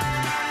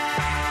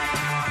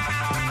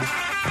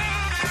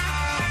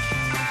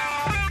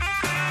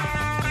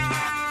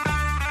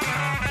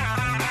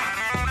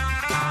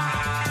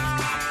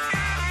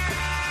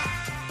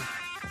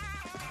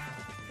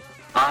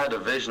I had a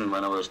vision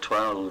when I was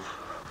 12,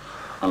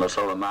 and I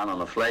saw a man on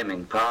a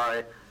flaming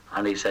pie,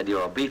 and he said,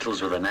 "You're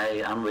Beatles with an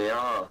A," and we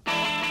are.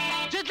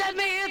 Just let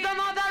me hear some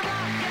of that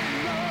rock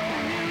and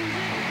roll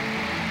music.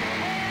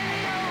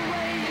 Any old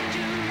way you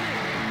choose it.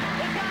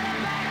 It's got a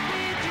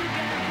backbeat, you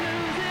can't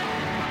lose it.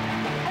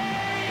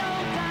 Any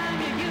old time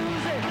you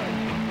use it.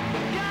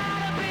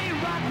 Gotta be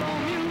rock and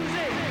roll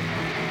music.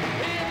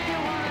 If you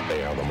want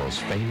They are the most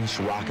famous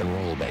rock and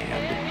roll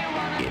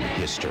band in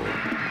history.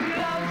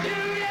 love you,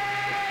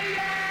 yeah,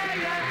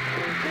 yeah, yeah.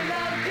 We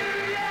love you,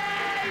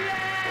 yeah,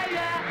 yeah,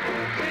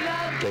 yeah. We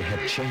love They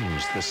have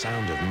changed the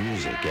sound of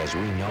music as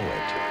we know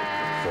it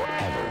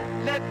forever.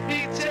 Let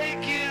me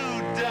take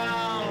you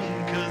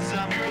down, 'cause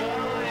I'm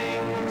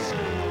going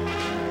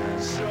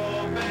to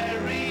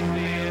Strawberry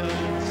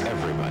Fields.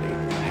 Everybody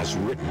has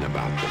written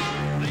about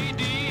them.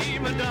 Lady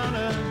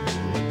Madonna,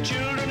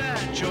 children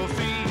at your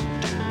feet.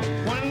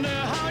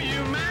 Wonder how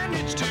you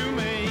manage to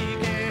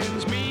make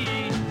ends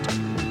meet.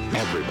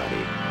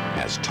 Everybody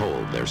has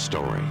told their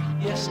story.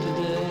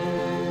 Yesterday,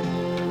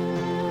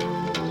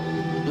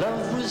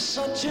 love was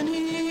such an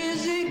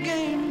easy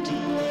game to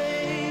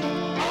play.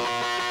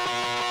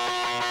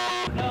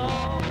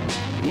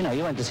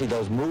 You went to see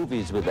those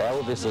movies with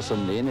Elvis or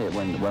somebody in it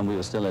when we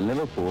were still in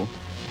Liverpool,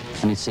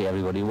 and you'd see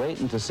everybody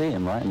waiting to see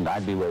him, right? And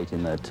I'd be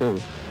waiting there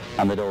too.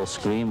 And they'd all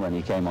scream when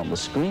he came on the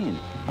screen.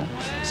 Right?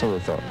 So we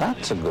thought,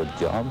 that's a good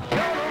job.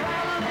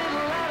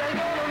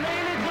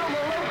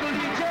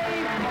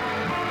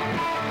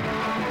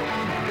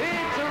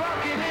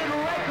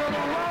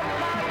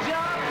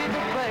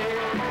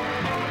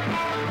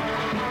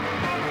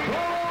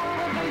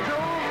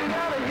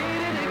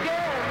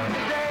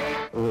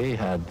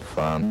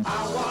 fun.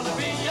 I wanna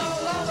be your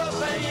lover,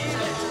 baby.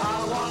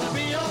 I wanna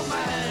be your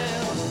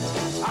man.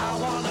 I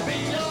wanna be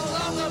your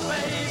lover,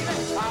 baby.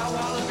 I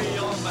wanna be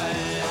your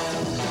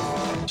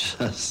man.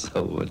 Just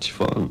so much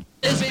fun.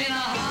 It's been a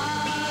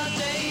hard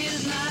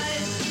day's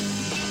night,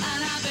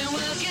 and I've been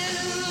working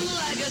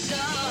like a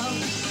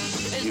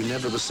dog. You're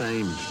never the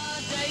same.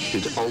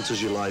 It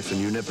alters your life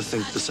and you never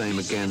think the same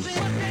again.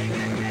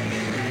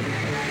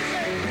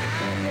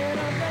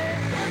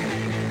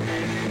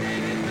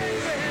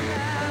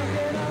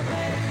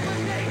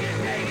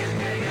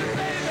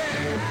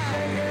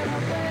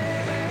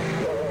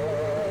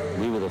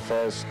 We were the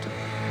first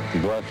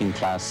working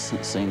class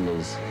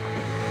singers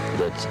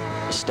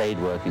that stayed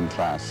working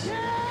class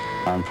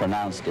and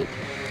pronounced it.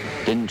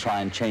 Didn't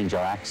try and change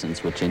our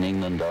accents, which in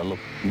England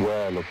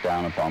were looked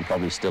down upon,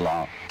 probably still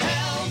are.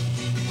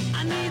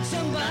 I need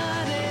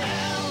somebody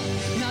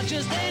help, not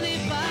just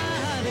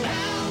anybody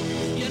help.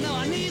 You know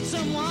I need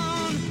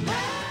someone.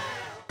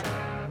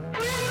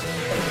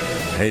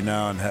 Hey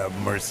now and have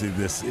mercy,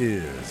 this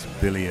is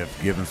Billy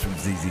F. Gibbons from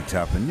ZZ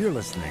Top, and you're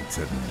listening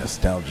to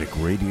Nostalgic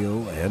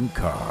Radio and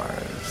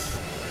Cars.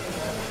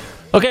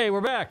 Okay,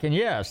 we're back, and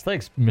yes,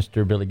 thanks,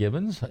 Mr. Billy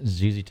Gibbons,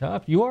 ZZ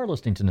Top. You are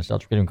listening to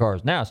Nostalgic Radio and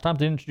Cars. Now, it's time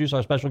to introduce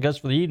our special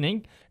guest for the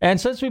evening. And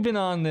since we've been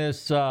on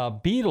this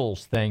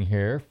Beatles thing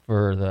here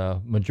for the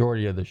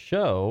majority of the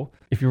show,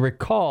 if you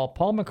recall,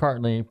 Paul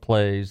McCartney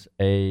plays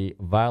a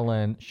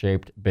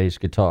violin-shaped bass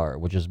guitar,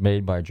 which is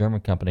made by a German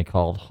company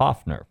called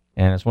Hofner.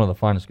 And it's one of the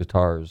finest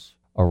guitars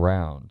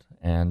around.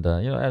 And,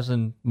 as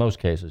in most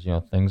cases,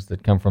 things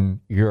that come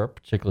from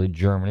Europe, particularly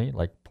Germany,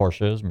 like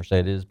Porsches,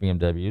 Mercedes,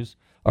 BMWs,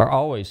 are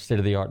always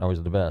state-of-the-art and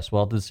always the best.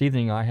 Well, this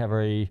evening I have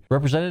a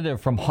representative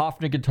from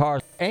Hofner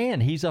Guitars,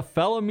 and he's a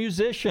fellow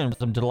musician.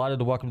 I'm delighted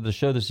to welcome to the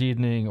show this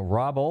evening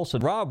Rob Olsen.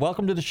 Rob,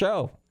 welcome to the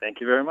show.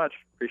 Thank you very much.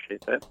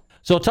 Appreciate that.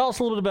 So tell us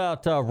a little bit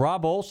about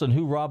Rob Olsen,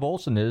 who Rob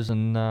Olsen is,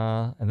 and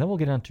then we'll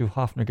get on to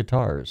Hofner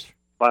Guitars.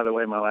 By the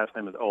way, my last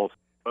name is Olsen,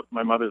 but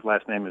my mother's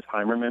last name is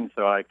Heimerman,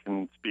 so I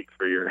can speak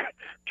for your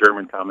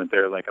German comment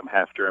there, like I'm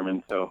half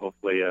German, so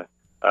hopefully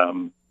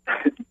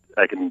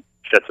I can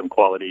shed some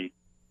quality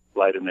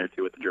light in there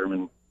too with the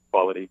German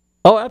quality.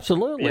 Oh,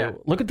 absolutely. Yeah.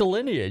 Look at the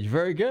lineage.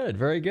 Very good.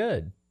 Very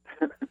good.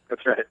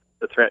 That's right.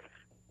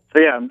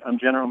 So yeah, I'm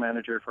general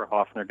manager for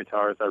Hofner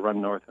Guitars. I run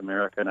North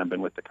America, and I've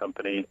been with the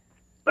company,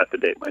 not to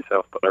date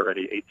myself, but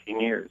already 18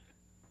 years.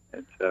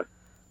 It's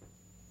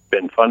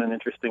been fun and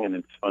interesting, and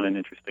it's fun and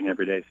interesting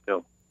every day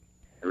still.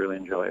 I really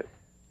enjoy it.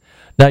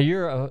 Now,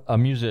 you're a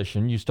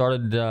musician. You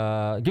started,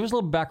 give us a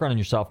little background on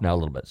yourself now a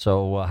little bit.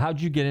 So how'd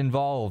you get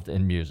involved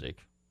in music?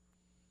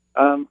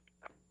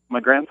 My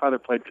grandfather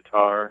played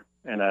guitar,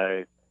 and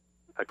I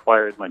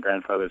acquired my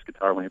grandfather's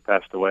guitar when he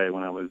passed away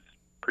when I was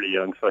pretty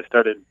young. So I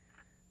started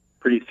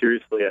pretty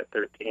seriously at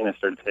 13. I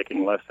started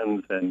taking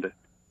lessons, and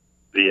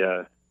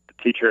the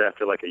teacher,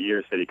 after like a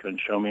year, said he couldn't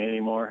show me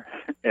anymore.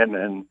 And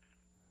then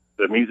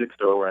the music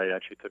store where I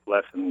actually took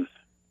lessons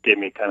gave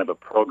me kind of a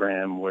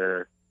program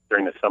where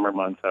during the summer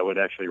months I would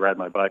actually ride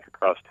my bike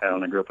across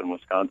town. I grew up in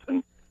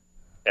Wisconsin,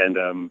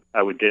 and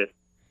I would get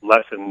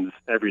lessons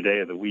every day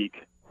of the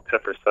week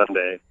except for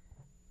Sunday.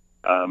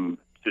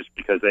 Just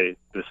because the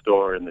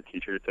store and the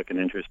teacher took an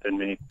interest in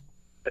me.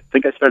 I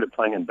think I started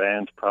playing in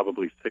bands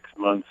probably 6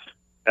 months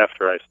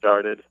after I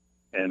started,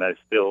 and I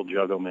still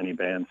juggle many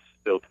bands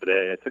still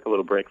today. I took a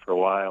little break for a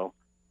while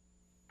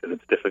because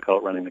it's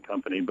difficult running the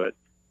company, but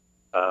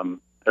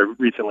I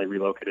recently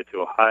relocated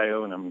to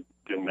Ohio, and I'm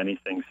doing many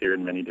things here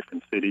in many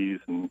different cities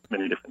and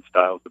many different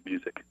styles of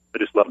music. I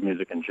just love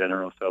music in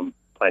general, so I'm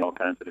playing all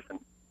kinds of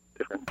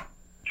different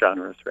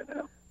genres right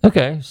now.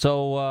 Okay,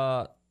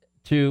 so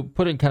to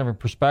put it kind of in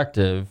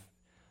perspective,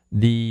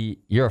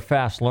 you're a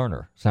fast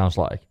learner, sounds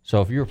like. So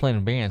if you were playing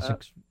in a band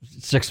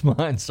 6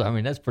 months, I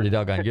mean, that's pretty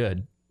doggone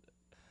good.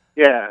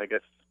 Yeah, I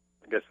guess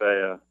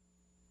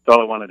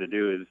all I wanted to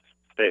do is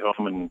stay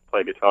home and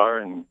play guitar,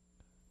 and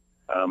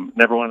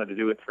never wanted to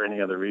do it for any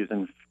other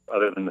reason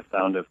other than the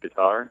sound of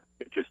guitar.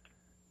 It just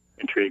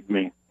intrigued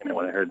me,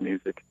 when I heard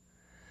music.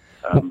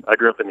 I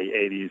grew up in the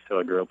 80s, so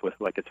I grew up with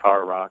like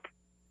guitar rock,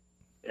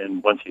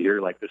 and once you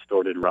hear like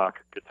distorted rock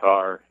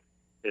guitar,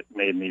 it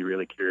made me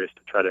really curious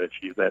to try to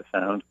achieve that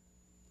sound.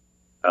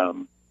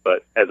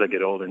 But as I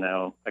get older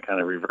now, I kind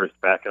of reversed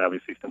back, and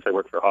obviously since I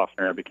worked for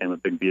Hofner, I became a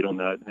big Beatle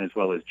nut, as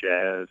well as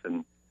jazz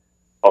and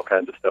all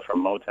kinds of stuff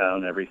from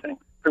Motown, everything.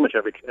 Pretty much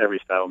every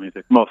style of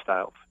music, most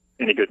styles.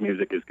 Any good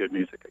music is good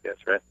music, I guess,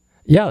 right?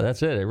 Yeah,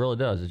 that's it. It really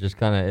does. It's just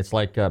kind of, it's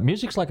like,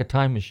 music's like a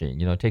time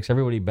machine. It takes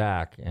everybody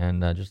back,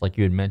 and just like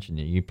you had mentioned,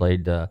 you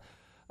played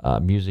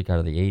music out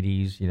of the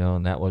 80s,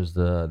 and that was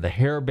the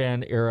hair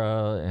band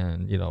era,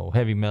 and,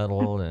 heavy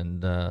metal,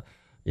 and,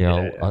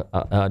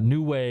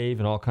 new wave,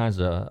 and all kinds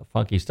of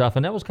funky stuff.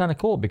 And that was kind of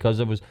cool because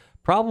it was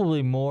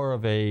probably more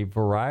of a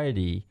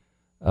variety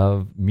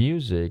of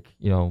music,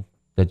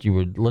 that you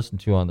would listen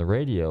to on the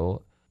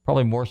radio,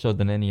 probably more so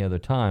than any other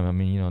time. I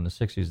mean, in the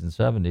 60s and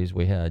 70s,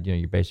 we had,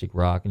 your basic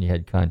rock, and you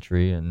had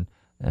country, and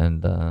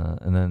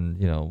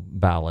then,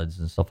 ballads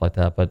and stuff like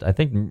that. But I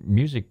think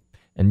music,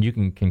 and you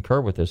can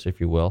concur with this if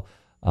you will,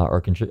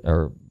 or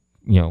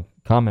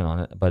comment on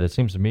it. But it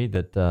seems to me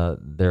that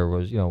there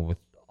was, with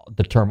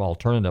the term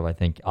alternative, I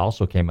think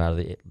also came out of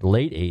the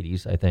late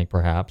 80s, I think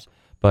perhaps.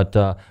 But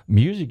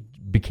music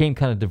became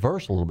kind of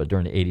diverse a little bit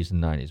during the 80s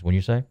and 90s, wouldn't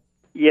you say?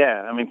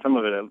 Yeah, I mean, some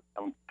of it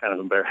I'm kind of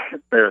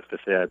embarrassed to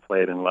say I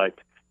played and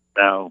liked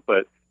now,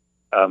 but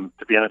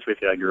to be honest with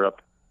you, I grew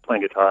up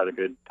playing guitar at a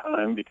good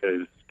time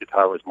because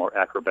guitar was more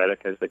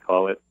acrobatic, as they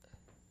call it,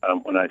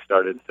 when I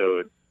started.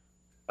 So,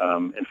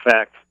 in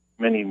fact,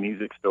 many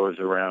music stores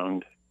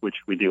around, which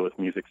we deal with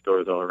music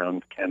stores all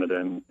around Canada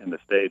and the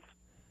States,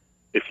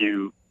 if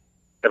you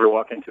ever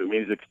walk into a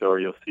music store,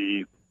 you'll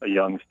see a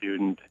young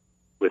student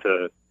with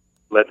a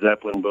Led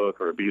Zeppelin book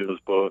or a Beatles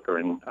book or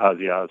an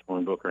Ozzy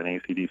Osbourne book or an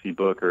AC/DC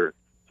book or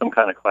some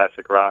kind of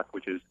classic rock,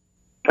 which is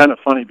kind of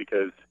funny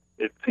because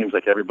it seems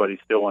like everybody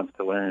still wants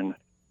to learn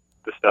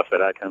the stuff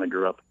that I kind of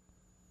grew up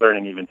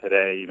learning even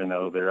today, even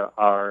though there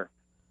are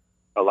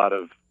a lot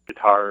of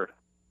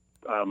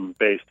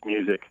guitar-based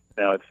music.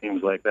 Now it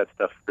seems like that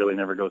stuff really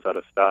never goes out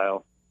of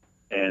style,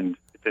 and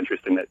it's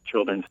interesting that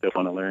children still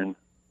want to learn,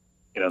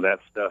 that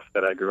stuff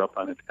that I grew up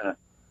on. It's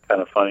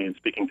kind of funny. And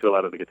speaking to a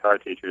lot of the guitar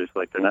teachers,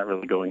 like they're not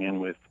really going in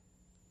with,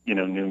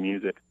 new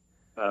music.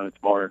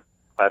 It's more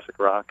classic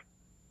rock.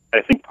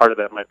 I think part of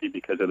that might be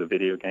because of the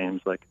video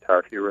games like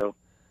Guitar Hero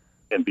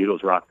and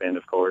Beatles Rock Band,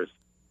 of course,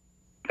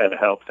 kind of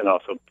helps. And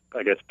also,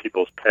 I guess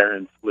people's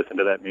parents listen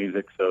to that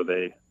music, so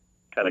they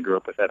kind of grew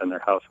up with that in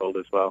their household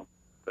as well.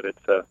 But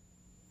it's,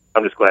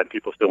 I'm just glad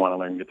people still want to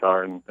learn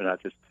guitar and they're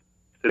not just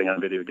sitting on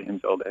video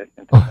games all day.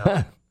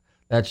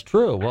 That's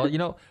true. Well,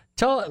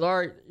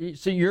 Larry,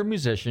 so you're a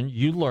musician,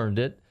 you learned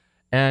it,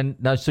 and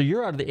now, so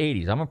you're out of the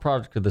 80s. I'm a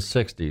product of the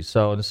 60s.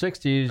 So in the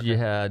 60s, you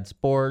had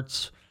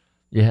sports,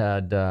 you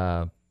had,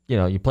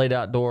 you played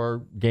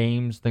outdoor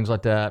games, things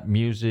like that,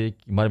 music.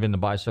 You might have been into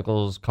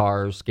bicycles,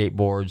 cars,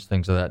 skateboards,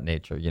 things of that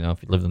nature. If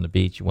you lived on the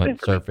beach, you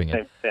went surfing.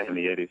 Same in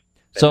the 80s.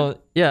 So,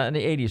 yeah, in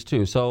the 80s,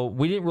 too. So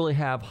we didn't really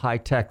have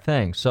high-tech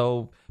things.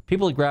 So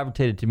people that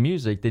gravitated to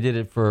music, they did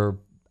it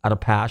out of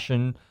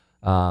passion,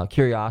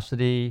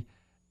 curiosity,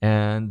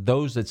 and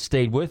those that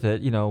stayed with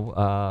it,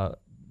 in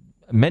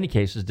many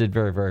cases did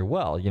very, very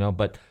well,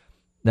 But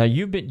now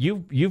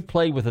you've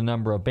played with a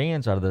number of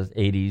bands out of the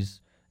 80s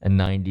and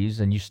 90s,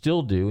 and you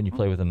still do, and you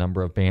play with a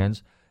number of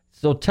bands.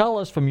 So tell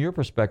us from your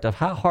perspective,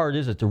 how hard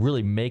is it to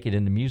really make it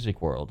in the music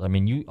world? I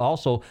mean, you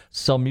also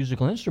sell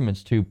musical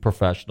instruments to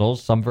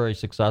professionals, some very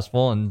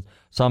successful and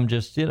some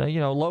just,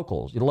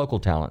 locals, local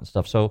talent and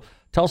stuff. So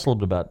tell us a little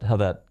bit about how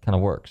that kind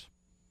of works.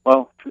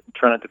 Well,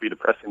 try not to be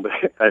depressing, but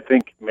I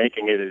think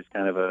making it is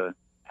kind of a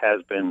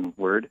has-been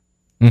word.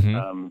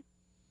 Mm-hmm.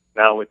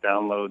 Now with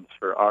downloads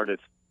for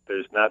artists,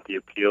 there's not the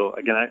appeal.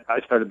 Again,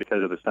 I started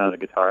because of the sound of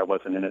the guitar. I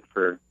wasn't in it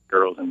for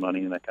girls and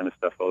money and that kind of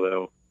stuff,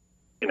 although,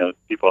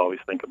 people always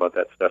think about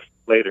that stuff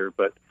later.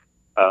 But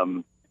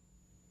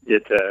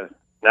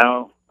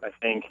now I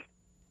think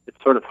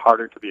it's sort of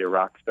harder to be a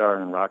rock star,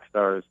 and rock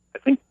stars, I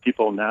think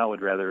people now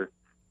would rather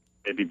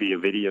maybe be a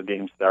video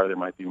game star. There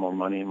might be more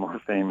money and more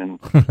fame in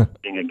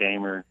being a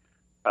gamer.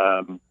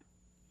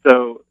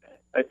 So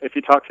if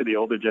you talk to the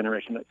older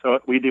generation, so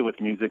we deal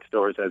with music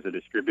stores as a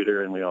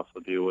distributor, and we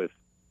also deal with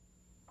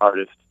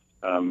artists,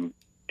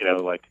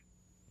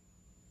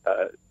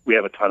 we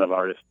have a ton of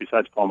artists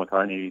besides Paul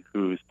McCartney,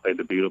 who's played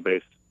the Beatle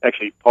bass.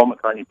 Actually, Paul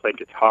McCartney played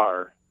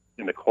guitar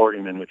in the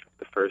Quarrymen, which was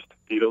the first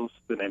Beatles,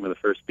 the name of the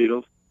first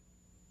Beatles.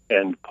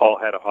 And Paul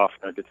had a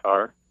Hofner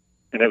guitar,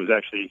 and it was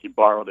actually, he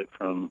borrowed it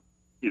from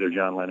either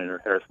John Lennon or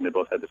Harrison. They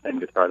both had the same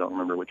guitar. I don't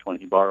remember which one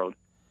he borrowed.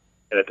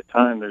 And at the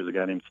time, there was a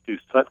guy named Stu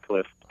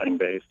Sutcliffe playing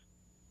bass,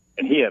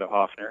 and he had a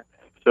Hofner.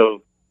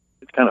 So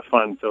it's kind of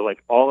fun. So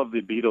like all of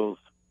the Beatles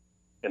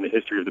in the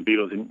history of the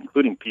Beatles,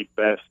 including Pete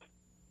Best,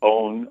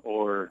 own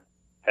or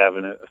have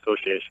an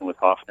association with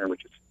Hofner,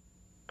 which is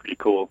pretty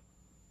cool,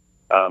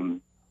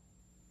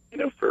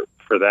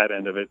 for that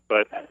end of it.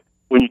 But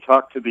when you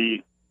talk to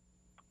the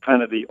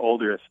kind of the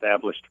older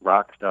established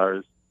rock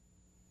stars,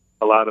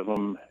 a lot of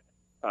them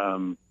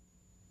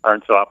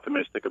aren't so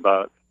optimistic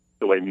about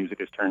the way music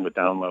is turned with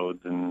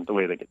downloads and the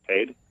way they get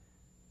paid,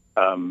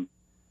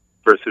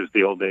 versus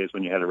the old days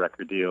when you had a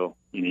record deal,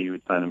 you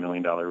would sign $1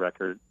 million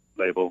record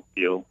label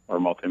deal or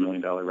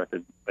multi-million-dollar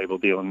record label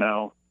deal. And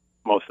now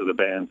most of the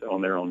bands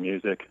own their own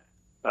music,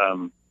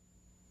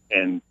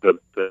 and the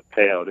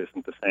payout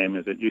isn't the same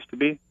as it used to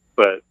be,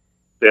 but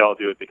they all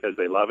do it because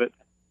they love it.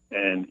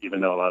 And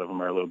even though a lot of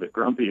them are a little bit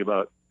grumpy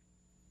about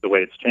the way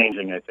it's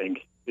changing, I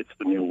think it's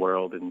the new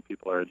world, and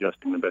people are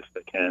adjusting the best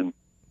they can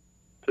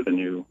to the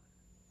new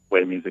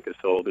way music is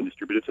sold and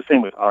distributed. It's the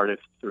same with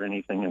artists or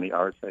anything in the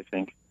arts, I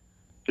think,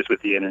 just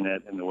with the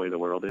internet and the way the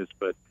world is.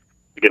 But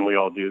again, we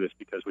all do this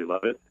because we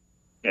love it,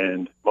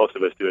 and most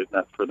of us do it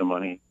not for the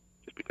money,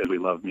 just because we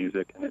love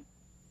music, and it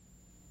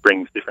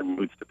brings different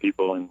moods to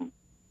people and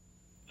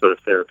sort of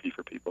therapy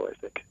for people, I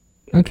think.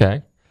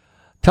 Okay.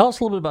 Tell us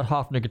a little bit about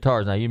Hofner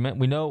guitars. Now,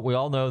 we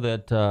all know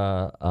that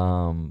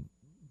Paul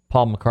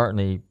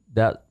McCartney,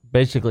 that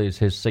basically is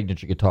his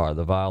signature guitar,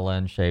 the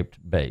violin-shaped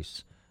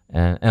bass.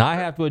 And I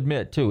have to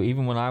admit, too,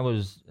 even when I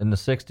was in the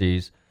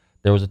 60s,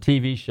 there was a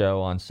TV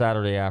show on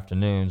Saturday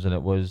afternoons, and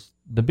it was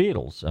the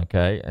Beatles,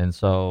 okay? And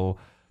so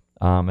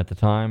at the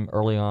time,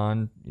 early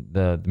on,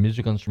 the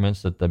musical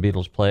instruments that the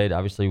Beatles played,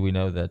 obviously we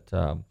know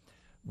that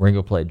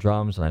Ringo played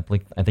drums, and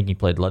I think he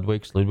played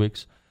Ludwig's,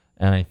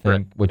 and I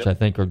think, which I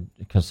think are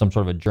some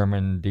sort of a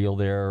German deal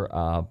there.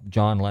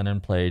 John Lennon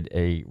played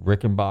a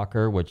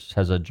Rickenbacker, which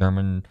has a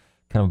German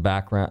kind of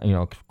background,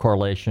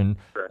 correlation.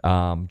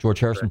 George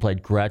Harrison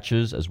played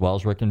Gretches as well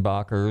as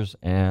Rickenbackers,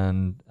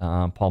 and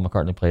Paul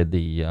McCartney played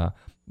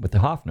with the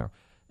Hofner.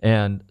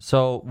 And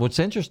so what's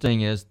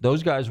interesting is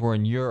those guys were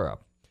in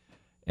Europe,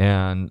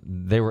 and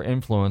they were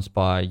influenced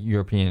by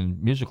European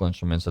musical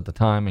instruments at the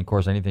time. And of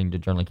course, anything that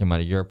generally came out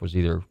of Europe was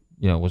either,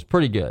 was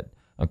pretty good.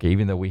 Okay,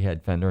 even though we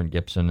had Fender and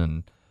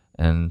Gibson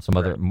and some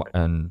other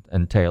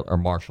and Taylor or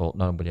Marshall,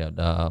 nobody had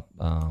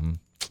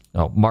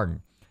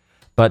Martin.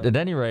 But at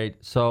any rate,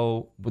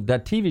 so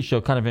that TV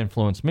show kind of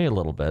influenced me a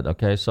little bit.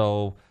 Okay,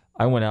 so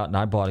I went out and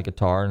I bought a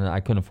guitar, and I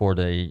couldn't afford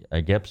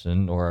a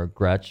Gibson or a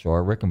Gretsch or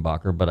a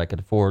Rickenbacker, but I could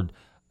afford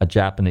a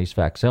Japanese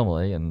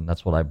facsimile, and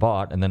that's what I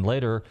bought. And then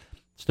later,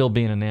 still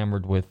being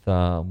enamored with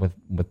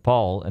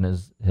Paul and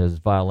his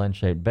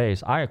violin-shaped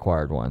bass, I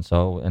acquired one.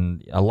 So,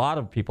 and a lot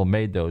of people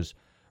made those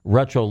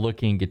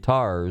retro-looking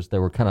guitars. They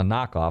were kind of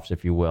knockoffs,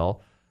 if you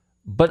will.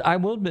 But I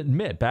will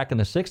admit, back in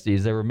the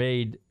 60s, they were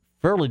made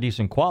fairly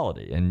decent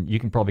quality, and you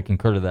can probably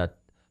concur to that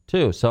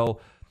too.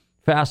 So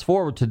fast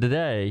forward to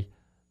today,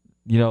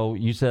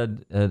 you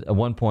said at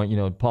one point,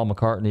 Paul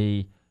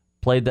McCartney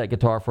played that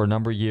guitar for a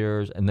number of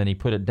years, and then he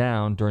put it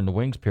down during the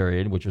Wings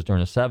period, which was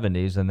during the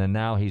 70s, and then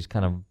now he's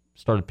kind of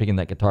started picking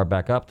that guitar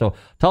back up. So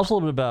tell us a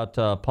little bit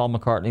about Paul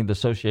McCartney, the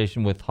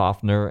association with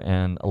Hofner,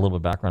 and a little bit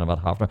of background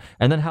about Hofner,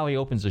 and then how he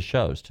opens his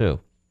shows,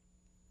 too.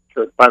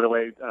 Sure. By the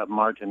way,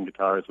 Martin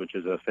Guitars, which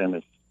is a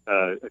famous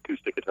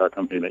acoustic guitar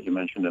company that you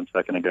mentioned a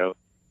second ago,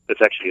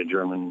 it's actually a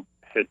German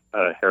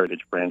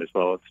heritage brand as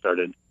well. It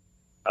started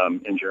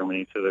in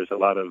Germany, so there's a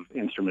lot of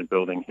instrument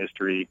building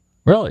history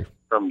really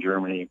from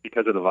Germany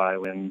because of the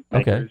violin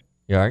makers. Okay,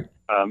 yeah, right.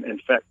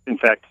 In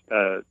fact,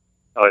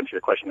 I'll answer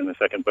your question in a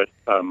second, but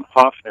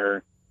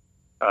Hofner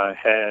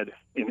had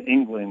in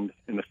England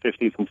in the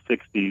 50s and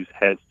 60s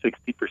had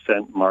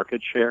 60%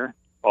 market share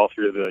all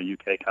through the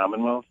UK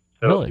Commonwealth.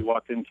 So really? If you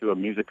walked into a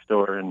music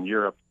store in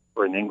Europe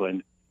or in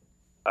England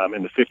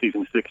in the 50s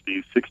and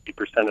 60s,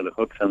 60% of the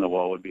hooks on the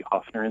wall would be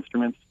Hofner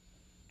instruments,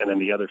 and then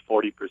the other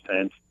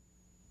 40%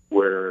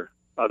 were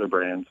other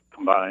brands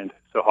combined.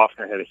 So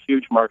Hofner had a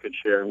huge market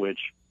share, which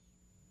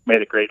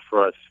made it great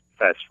for us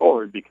fast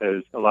forward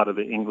because a lot of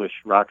the English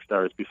rock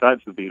stars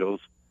besides the Beatles,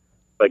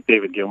 like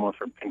David Gilmour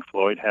from Pink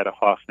Floyd had a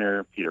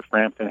Hofner, Peter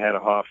Frampton had a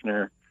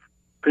Hofner,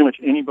 pretty much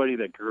anybody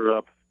that grew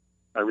up,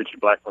 Richie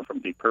Blackmore from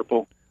Deep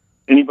Purple,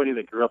 anybody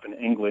that grew up in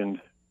England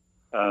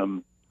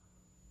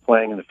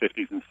playing in the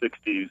 50s and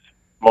 60s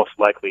most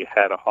likely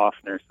had a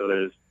Hofner. So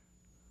there's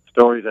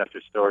stories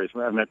after stories.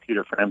 I met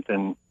Peter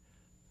Frampton,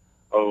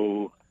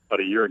 about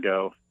a year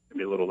ago,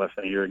 maybe a little less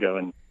than a year ago,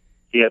 and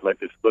he had like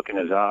this look in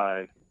his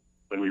eye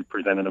when we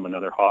presented him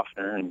another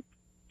Hofner, and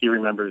he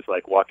remembers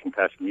like walking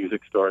past a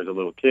music store as a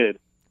little kid,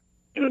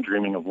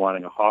 dreaming of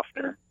wanting a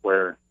Hofner,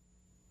 where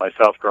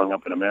myself growing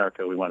up in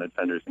America, we wanted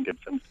Fenders and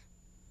Gibsons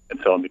and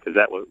so on because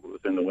that was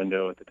in the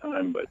window at the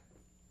time. But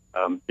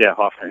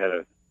Hofner had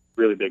a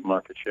really big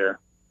market share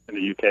in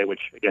the UK,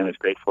 which again is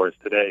great for us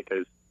today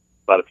because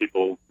a lot of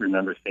people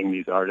remember seeing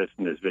these artists,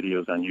 and there's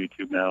videos on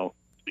YouTube now,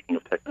 speaking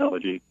of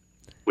technology,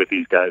 with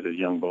these guys as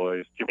young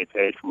boys. Jimmy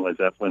Page from Led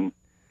Zeppelin,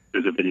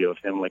 there's a video of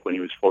him like when he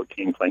was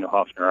 14 playing a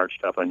Hofner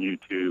archtop on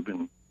YouTube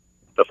and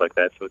stuff like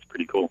that, so it's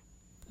pretty cool.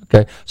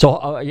 Okay, so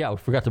I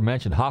forgot to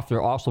mention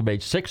Hofner also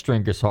made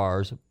 6-string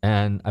guitars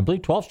and I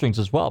believe 12 strings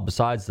as well,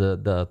 besides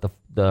the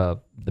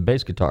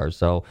bass guitars.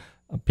 So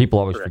people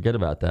always forget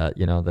about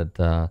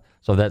that,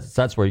 so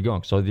that's where you're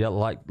going. So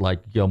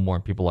like Gilmour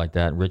and people like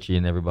that, and Richie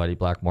and everybody,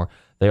 Blackmore,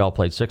 they all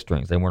played 6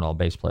 strings. They weren't all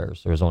bass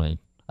players. There was only,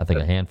 I think,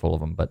 a handful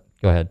of them. But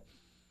go ahead.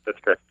 That's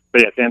correct. But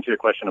to answer your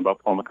question about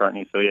Paul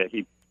McCartney, so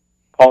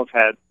Paul's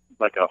had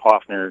like a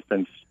Hofner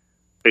since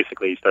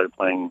basically he started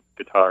playing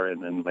guitar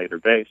and then later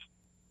bass.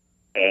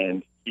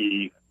 And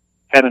he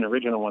had an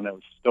original one that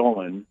was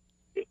stolen.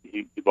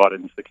 He bought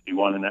it in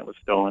 '61, and that was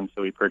stolen,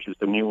 so he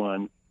purchased a new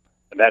one.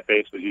 And that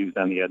bass was used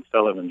on the Ed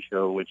Sullivan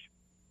Show, which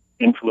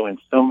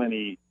influenced so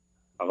many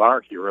of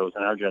our heroes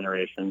in our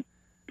generation.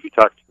 If you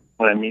talk,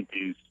 when I meet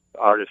these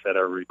artists that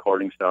are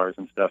recording stars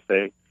and stuff,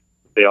 they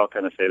all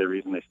kind of say the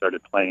reason they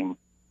started playing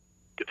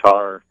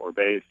guitar or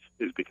bass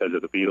is because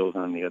of the Beatles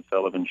on the Ed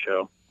Sullivan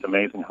Show. It's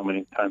amazing how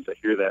many times I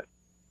hear that.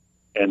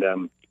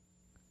 And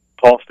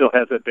Paul still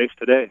has that bass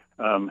today.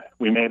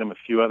 We made him a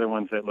few other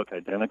ones that look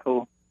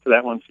identical to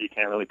that one, so you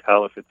can't really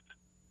tell if it's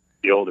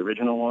the old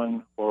original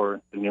one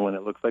or the new one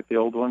that looks like the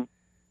old one.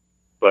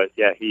 But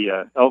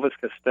Elvis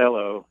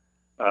Costello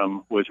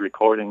was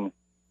recording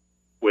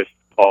with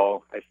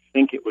Paul. I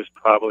think it was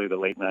probably the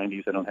late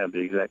 90s. I don't have the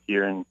exact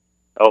year. And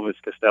Elvis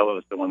Costello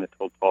is the one that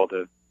told Paul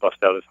to bust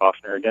out his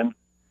Hofner again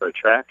for a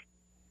track.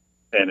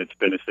 And it's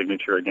been a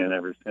signature again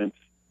ever since.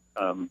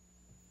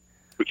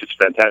 which is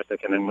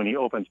fantastic. And then when he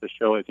opens the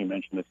show, as you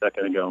mentioned a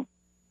second ago,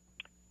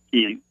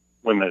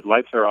 when the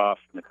lights are off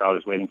and the crowd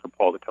is waiting for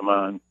Paul to come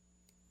on,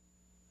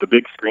 the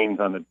big screens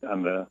on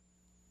the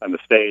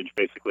stage,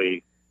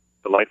 basically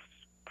the lights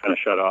kind of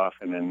shut off,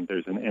 and then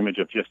there's an image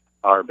of just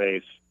our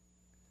bass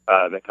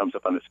that comes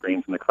up on the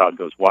screens, and the crowd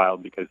goes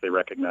wild because they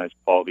recognize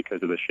Paul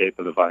because of the shape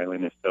of the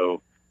violin is so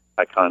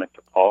iconic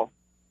to Paul.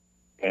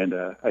 And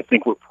I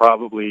think we're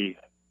probably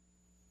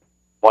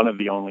one of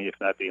the only, if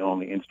not the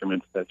only,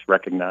 instruments that's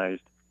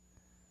recognized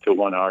to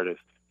one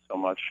artist so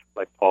much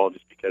like Paul,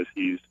 just because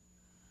he's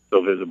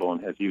so visible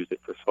and has used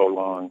it for so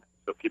long.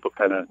 So people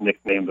kind of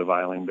nicknamed the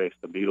violin bass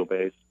the Beatle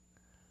bass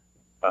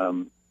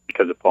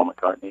because of Paul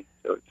McCartney.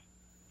 So it's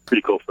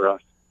pretty cool for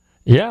us.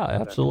 Yeah,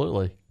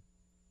 absolutely.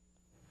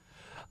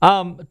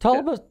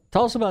 Tell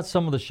us about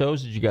some of the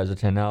shows that you guys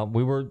attend. Now,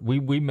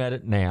 we met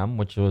at NAMM,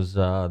 which was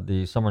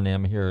the summer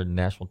NAMM here in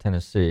Nashville,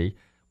 Tennessee,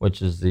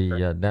 which is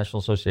the National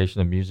Association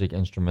of Music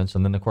Instruments,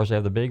 and then of course they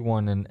have the big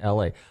one in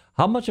LA.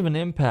 How much of an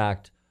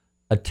impact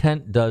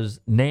does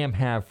NAMM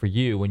have for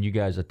you when you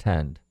guys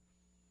attend?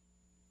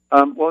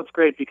 Well, it's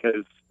great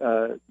because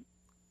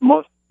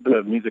most of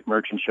the music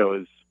merchant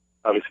shows,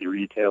 obviously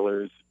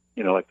retailers,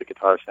 like the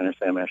Guitar Center,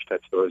 Sam Ash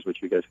type stores,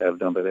 which you guys have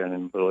done by there, and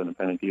then little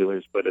independent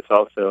dealers. But it's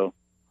also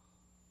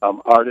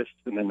artists,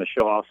 and then the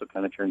show also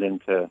kind of turned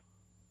into,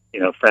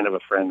 friend of a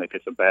friend that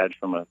gets a badge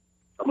from a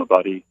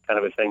buddy kind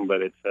of a thing.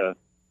 But it's the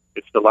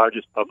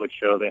largest public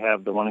show. They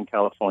have the one in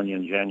California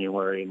in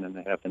January, and then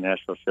they have the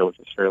Nashville show, which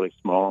is fairly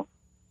small.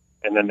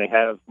 And then they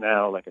have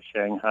now like a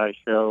Shanghai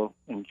show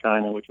in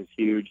China, which is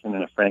huge, and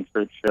then a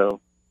Frankfurt show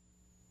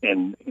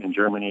in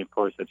Germany, of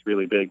course, that's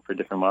really big for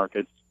different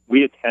markets.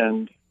 We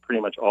attend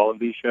pretty much all of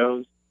these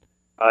shows.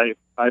 I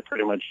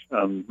pretty much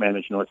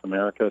manage North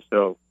America,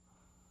 so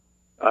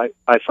I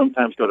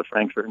sometimes go to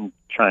Frankfurt in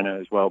China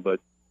as well, but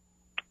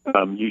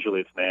usually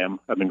it's NAMM.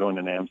 I've been going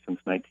to NAMM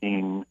since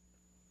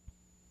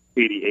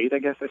 1988, I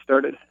guess I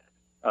started.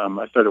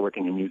 I started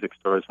working in music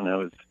stores when I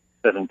was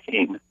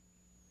 17.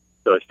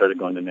 So I started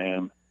going to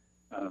NAMM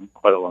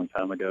quite a long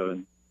time ago,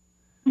 and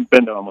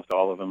been to almost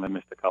all of them. I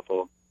missed a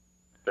couple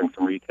during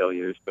some retail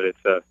years, but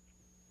it's a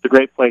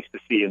great place to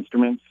see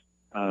instruments,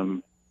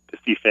 to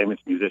see famous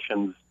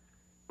musicians.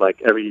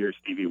 Like every year,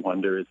 Stevie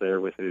Wonder is there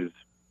with his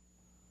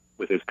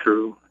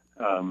crew,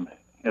 and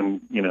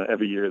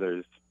every year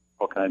there's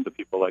all kinds of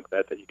people like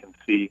that you can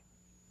see.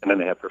 And then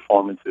they have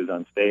performances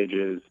on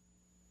stages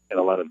and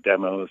a lot of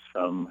demos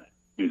from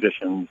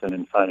musicians, and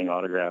then signing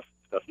autographs.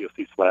 Stuff. You'll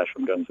see Slash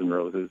from Guns N'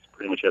 Roses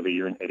pretty much every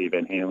year, and Eddie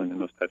Van Halen and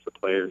those types of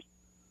players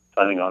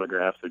signing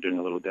autographs or doing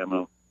a little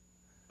demo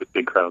with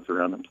big crowds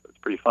around them. So it's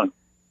pretty fun.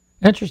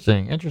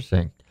 Interesting.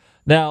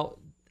 Now,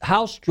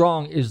 how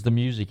strong is the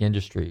music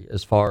industry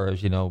as far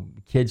as,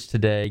 kids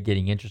today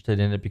getting interested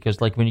in it? Because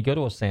like when you go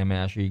to a Sam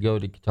Ash or you go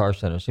to Guitar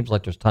Center, it seems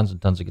like there's tons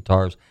and tons of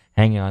guitars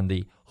hanging on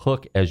the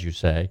hook, as you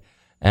say.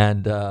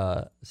 And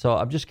so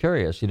I'm just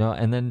curious,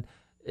 and then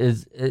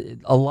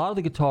a lot of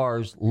the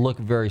guitars look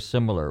very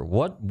similar.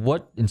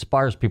 What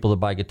inspires people to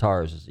buy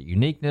guitars? Is it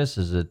uniqueness?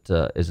 Is it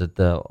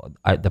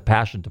the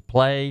passion to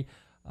play?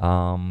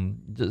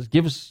 Just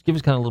give us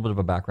kind of a little bit of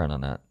a background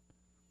on that.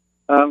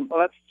 Well,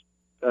 that's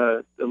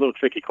a little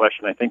tricky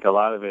question. I think a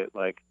lot of it,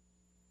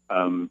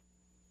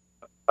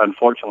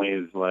 unfortunately,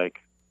 is rock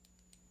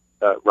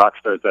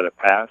stars that have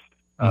passed,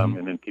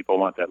 and then people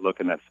want that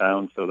look and that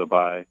sound, so they'll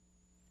buy,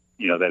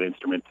 that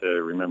instrument to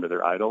remember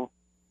their idol.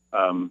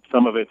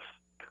 Some of it's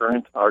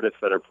current artists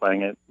that are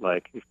playing it,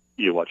 like if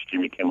you watch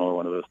Jimmy Kimmel or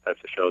one of those types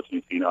of shows and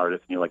you see an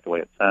artist and you like the way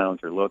it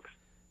sounds or looks,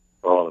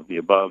 or all of the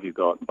above, you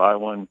go out and buy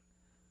one.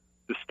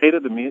 The state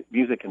of the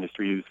music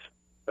industry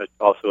is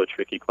also a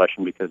tricky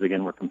question because,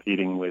 again, we're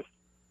competing with,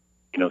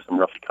 some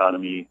rough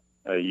economy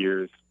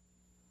years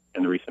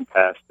in the recent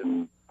past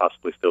and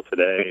possibly still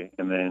today,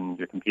 and then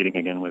you're competing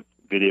again with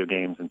video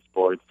games and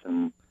sports,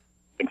 and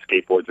I think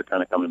skateboards are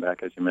kind of coming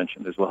back, as you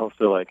mentioned, as well.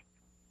 So,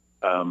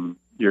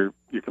 you're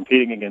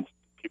competing against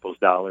people's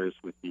dollars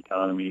with the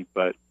economy,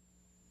 but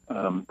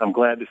I'm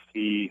glad to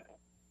see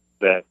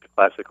that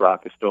classic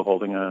rock is still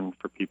holding on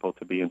for people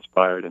to be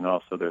inspired, and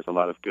also there's a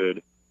lot of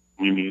good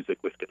new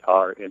music with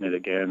guitar in it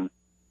again.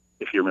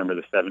 If you remember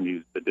the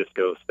 70s, the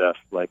disco stuff,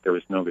 there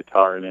was no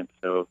guitar in it,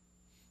 so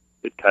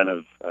it kind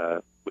of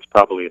was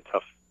probably a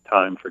tough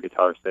time for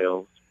guitar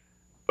sales.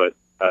 But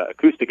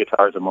acoustic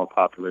guitars are more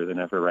popular than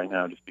ever right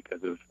now just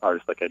because of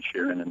artists like Ed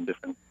Sheeran and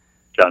different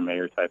John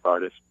Mayer type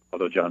artists,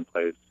 although John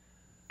plays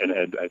and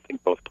Ed, I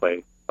think, both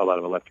play a lot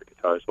of electric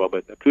guitar as well.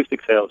 But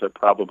acoustic sales are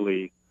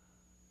probably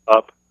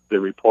up. The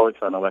reports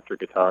on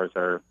electric guitars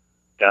are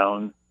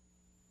down,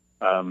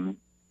 and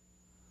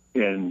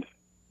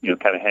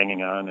kind of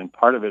hanging on. And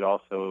part of it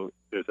also,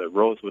 there's a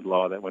rosewood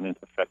law that went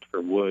into effect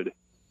for wood,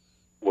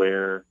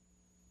 where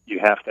you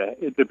have to.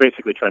 They're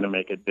basically trying to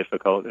make it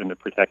difficult into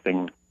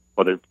protecting.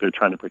 Well, they're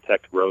trying to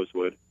protect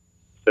rosewood,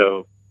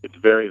 so it's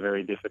very,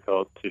 very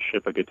difficult to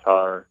ship a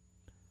guitar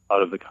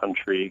out of the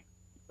country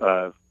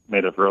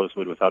made of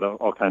rosewood without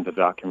all kinds of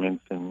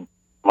documents and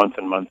months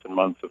and months and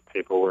months of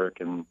paperwork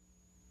and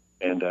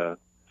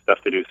stuff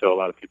stuff to do. So a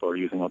lot of people are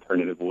using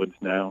alternative woods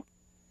now.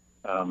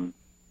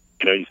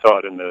 You saw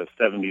it in the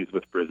 70s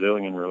with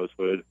Brazilian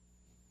rosewood,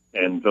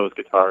 and those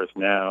guitars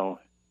now,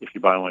 if you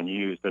buy one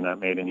used, they're not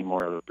made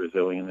anymore of a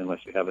Brazilian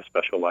unless you have a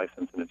special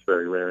license, and it's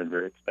very rare and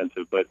very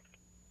expensive. But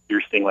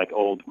you're seeing like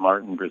old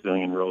Martin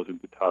Brazilian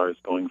rosewood guitars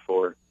going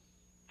for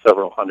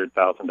several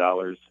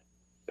 $100,000,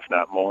 if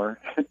not more.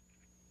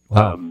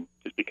 Wow.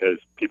 Just because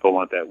people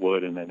want that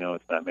wood and they know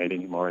it's not made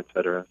anymore, et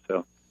cetera.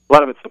 So a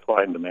lot of it's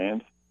supply and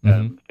demand.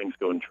 Things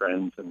go in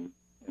trends,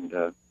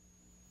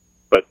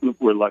 but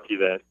we're lucky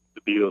that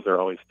the Beatles are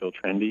always still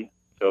trendy.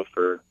 So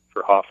for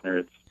Hofner,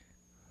 it's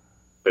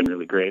been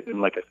really great.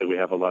 And like I said, we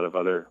have a lot of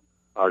other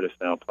artists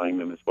now playing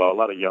them as well. A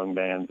lot of young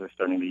bands are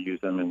starting to use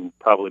them, and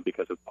probably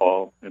because of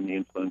Paul and the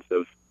influence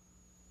of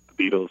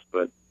the Beatles.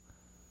 But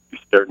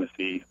you're starting to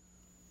see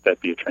that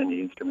be a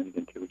trendy instrument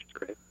again too, which is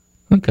great.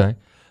 Okay.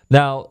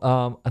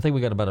 Now, I think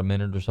we got about a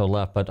minute or so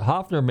left, but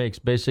Hofner makes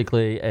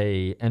basically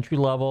a entry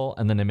level,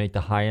 and then they make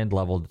the high end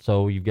level.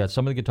 So you've got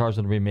some of the guitars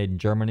that are being made in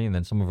Germany, and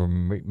then some of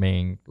them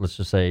being, let's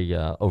just say,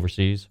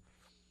 overseas.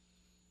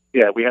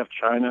 Yeah, we have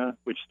China,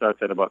 which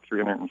starts at about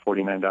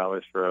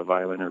 $349 for a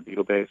violin or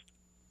beetle bass,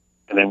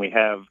 and then we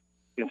have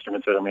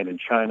instruments that are made in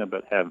China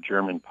but have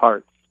German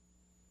parts,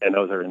 and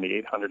those are in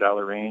the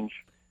 $800 range.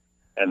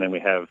 And then we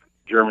have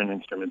German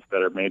instruments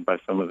that are made by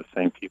some of the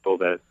same people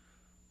that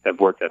have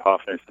worked at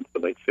Hofner since the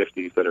late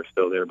 50s that are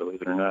still there,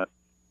 believe it or not.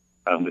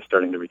 They're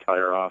starting to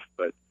retire off,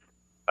 but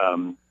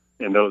and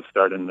those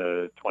start in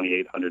the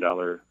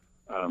 $2,800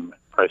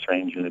 price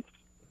range, and it's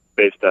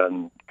based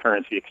on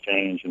currency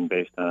exchange and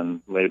based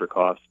on labor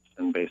costs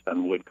and based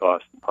on wood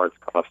costs and parts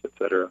costs, et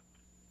cetera.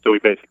 So we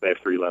basically have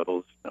three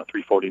levels,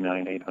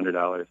 $349,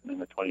 $800, and then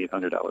the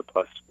 $2,800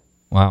 plus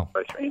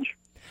price range.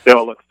 They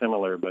all look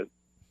similar, but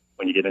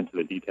when you get into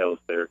the details,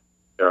 there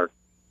are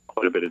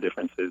quite a bit of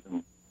differences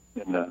in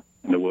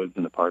the woods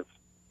and the parts.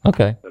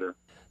 Okay.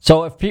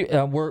 So if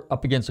we're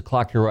up against the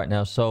clock here right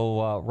now,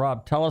 so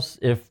Rob, tell us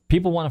if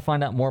people want to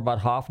find out more about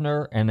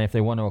Hofner and if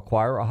they want to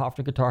acquire a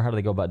Hofner guitar, how do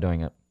they go about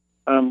doing it?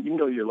 You can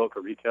go to your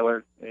local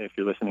retailer. If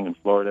you're listening in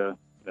Florida,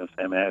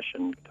 Sam Ash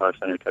and Guitar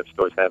Center type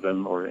stores have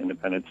them, or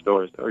independent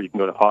stores, or you can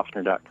go to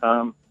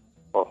Hofner.com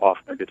or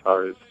Hofner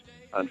Guitars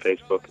on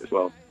Facebook as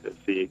well to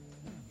see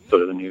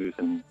sort of the news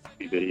and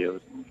see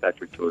videos and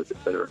factory tours, et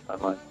cetera,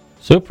 online.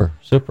 Super.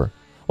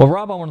 Well,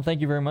 Rob, I want to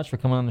thank you very much for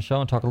coming on the show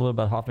and talking a little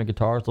bit about Hofner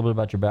guitars, a little bit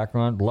about your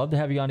background. Love to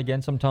have you on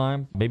again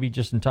sometime, maybe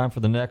just in time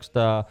for the next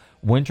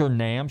Winter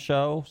NAMM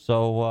show.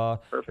 So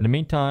in the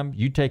meantime,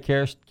 you take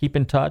care, keep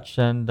in touch,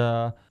 and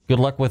good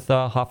luck with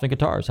Hofner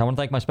guitars. I want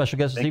to thank my special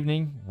guest this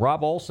evening,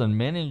 Rob Olsen,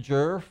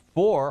 manager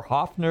for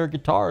Hofner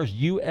Guitars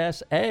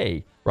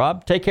USA.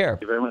 Rob, take care.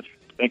 Thank you very much.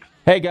 Thanks.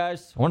 Hey,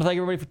 guys. I want to thank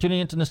everybody for tuning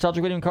in to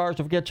Nostalgic Radio and Cars.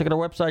 Don't forget to check out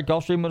our website,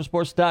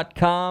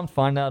 GulfstreamMotorsports.com.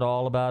 Find out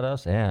all about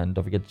us. And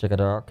don't forget to check out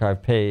our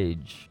archive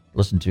page.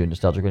 Listen to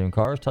Nostalgic Radio and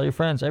Cars. Tell your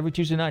friends every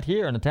Tuesday night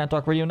here on the Tan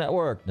Talk Radio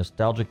Network.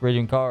 Nostalgic Radio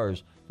and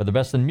Cars. For the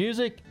best in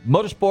music,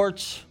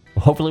 motorsports.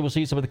 Hopefully we'll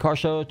see some of the car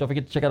shows. Don't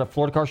forget to check out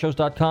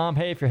FloridaCarShows.com.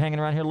 Hey, if you're hanging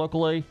around here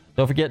locally,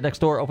 don't forget next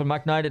door, open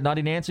mic night at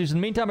Naughty Nancy's. In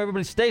the meantime,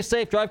 everybody stay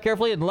safe, drive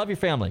carefully, and love your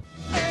family.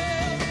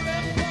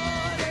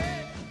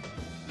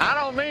 I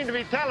don't mean to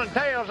be telling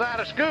tales out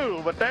of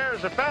school, but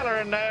there's a feller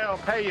in there who'll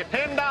pay you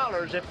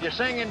 $10 if you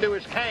sing into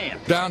his can.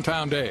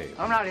 Downtown Dave.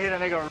 I'm not here to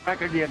make a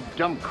record, you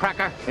dumb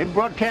cracker. They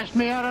broadcast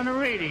me out on the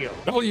radio.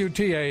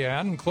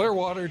 WTAN,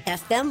 Clearwater.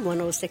 FM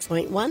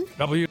 106.1.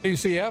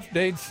 WECF,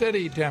 Dade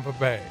City, Tampa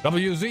Bay.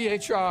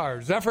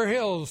 WZHR, Zephyr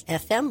Hills.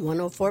 FM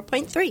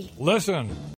 104.3. Listen.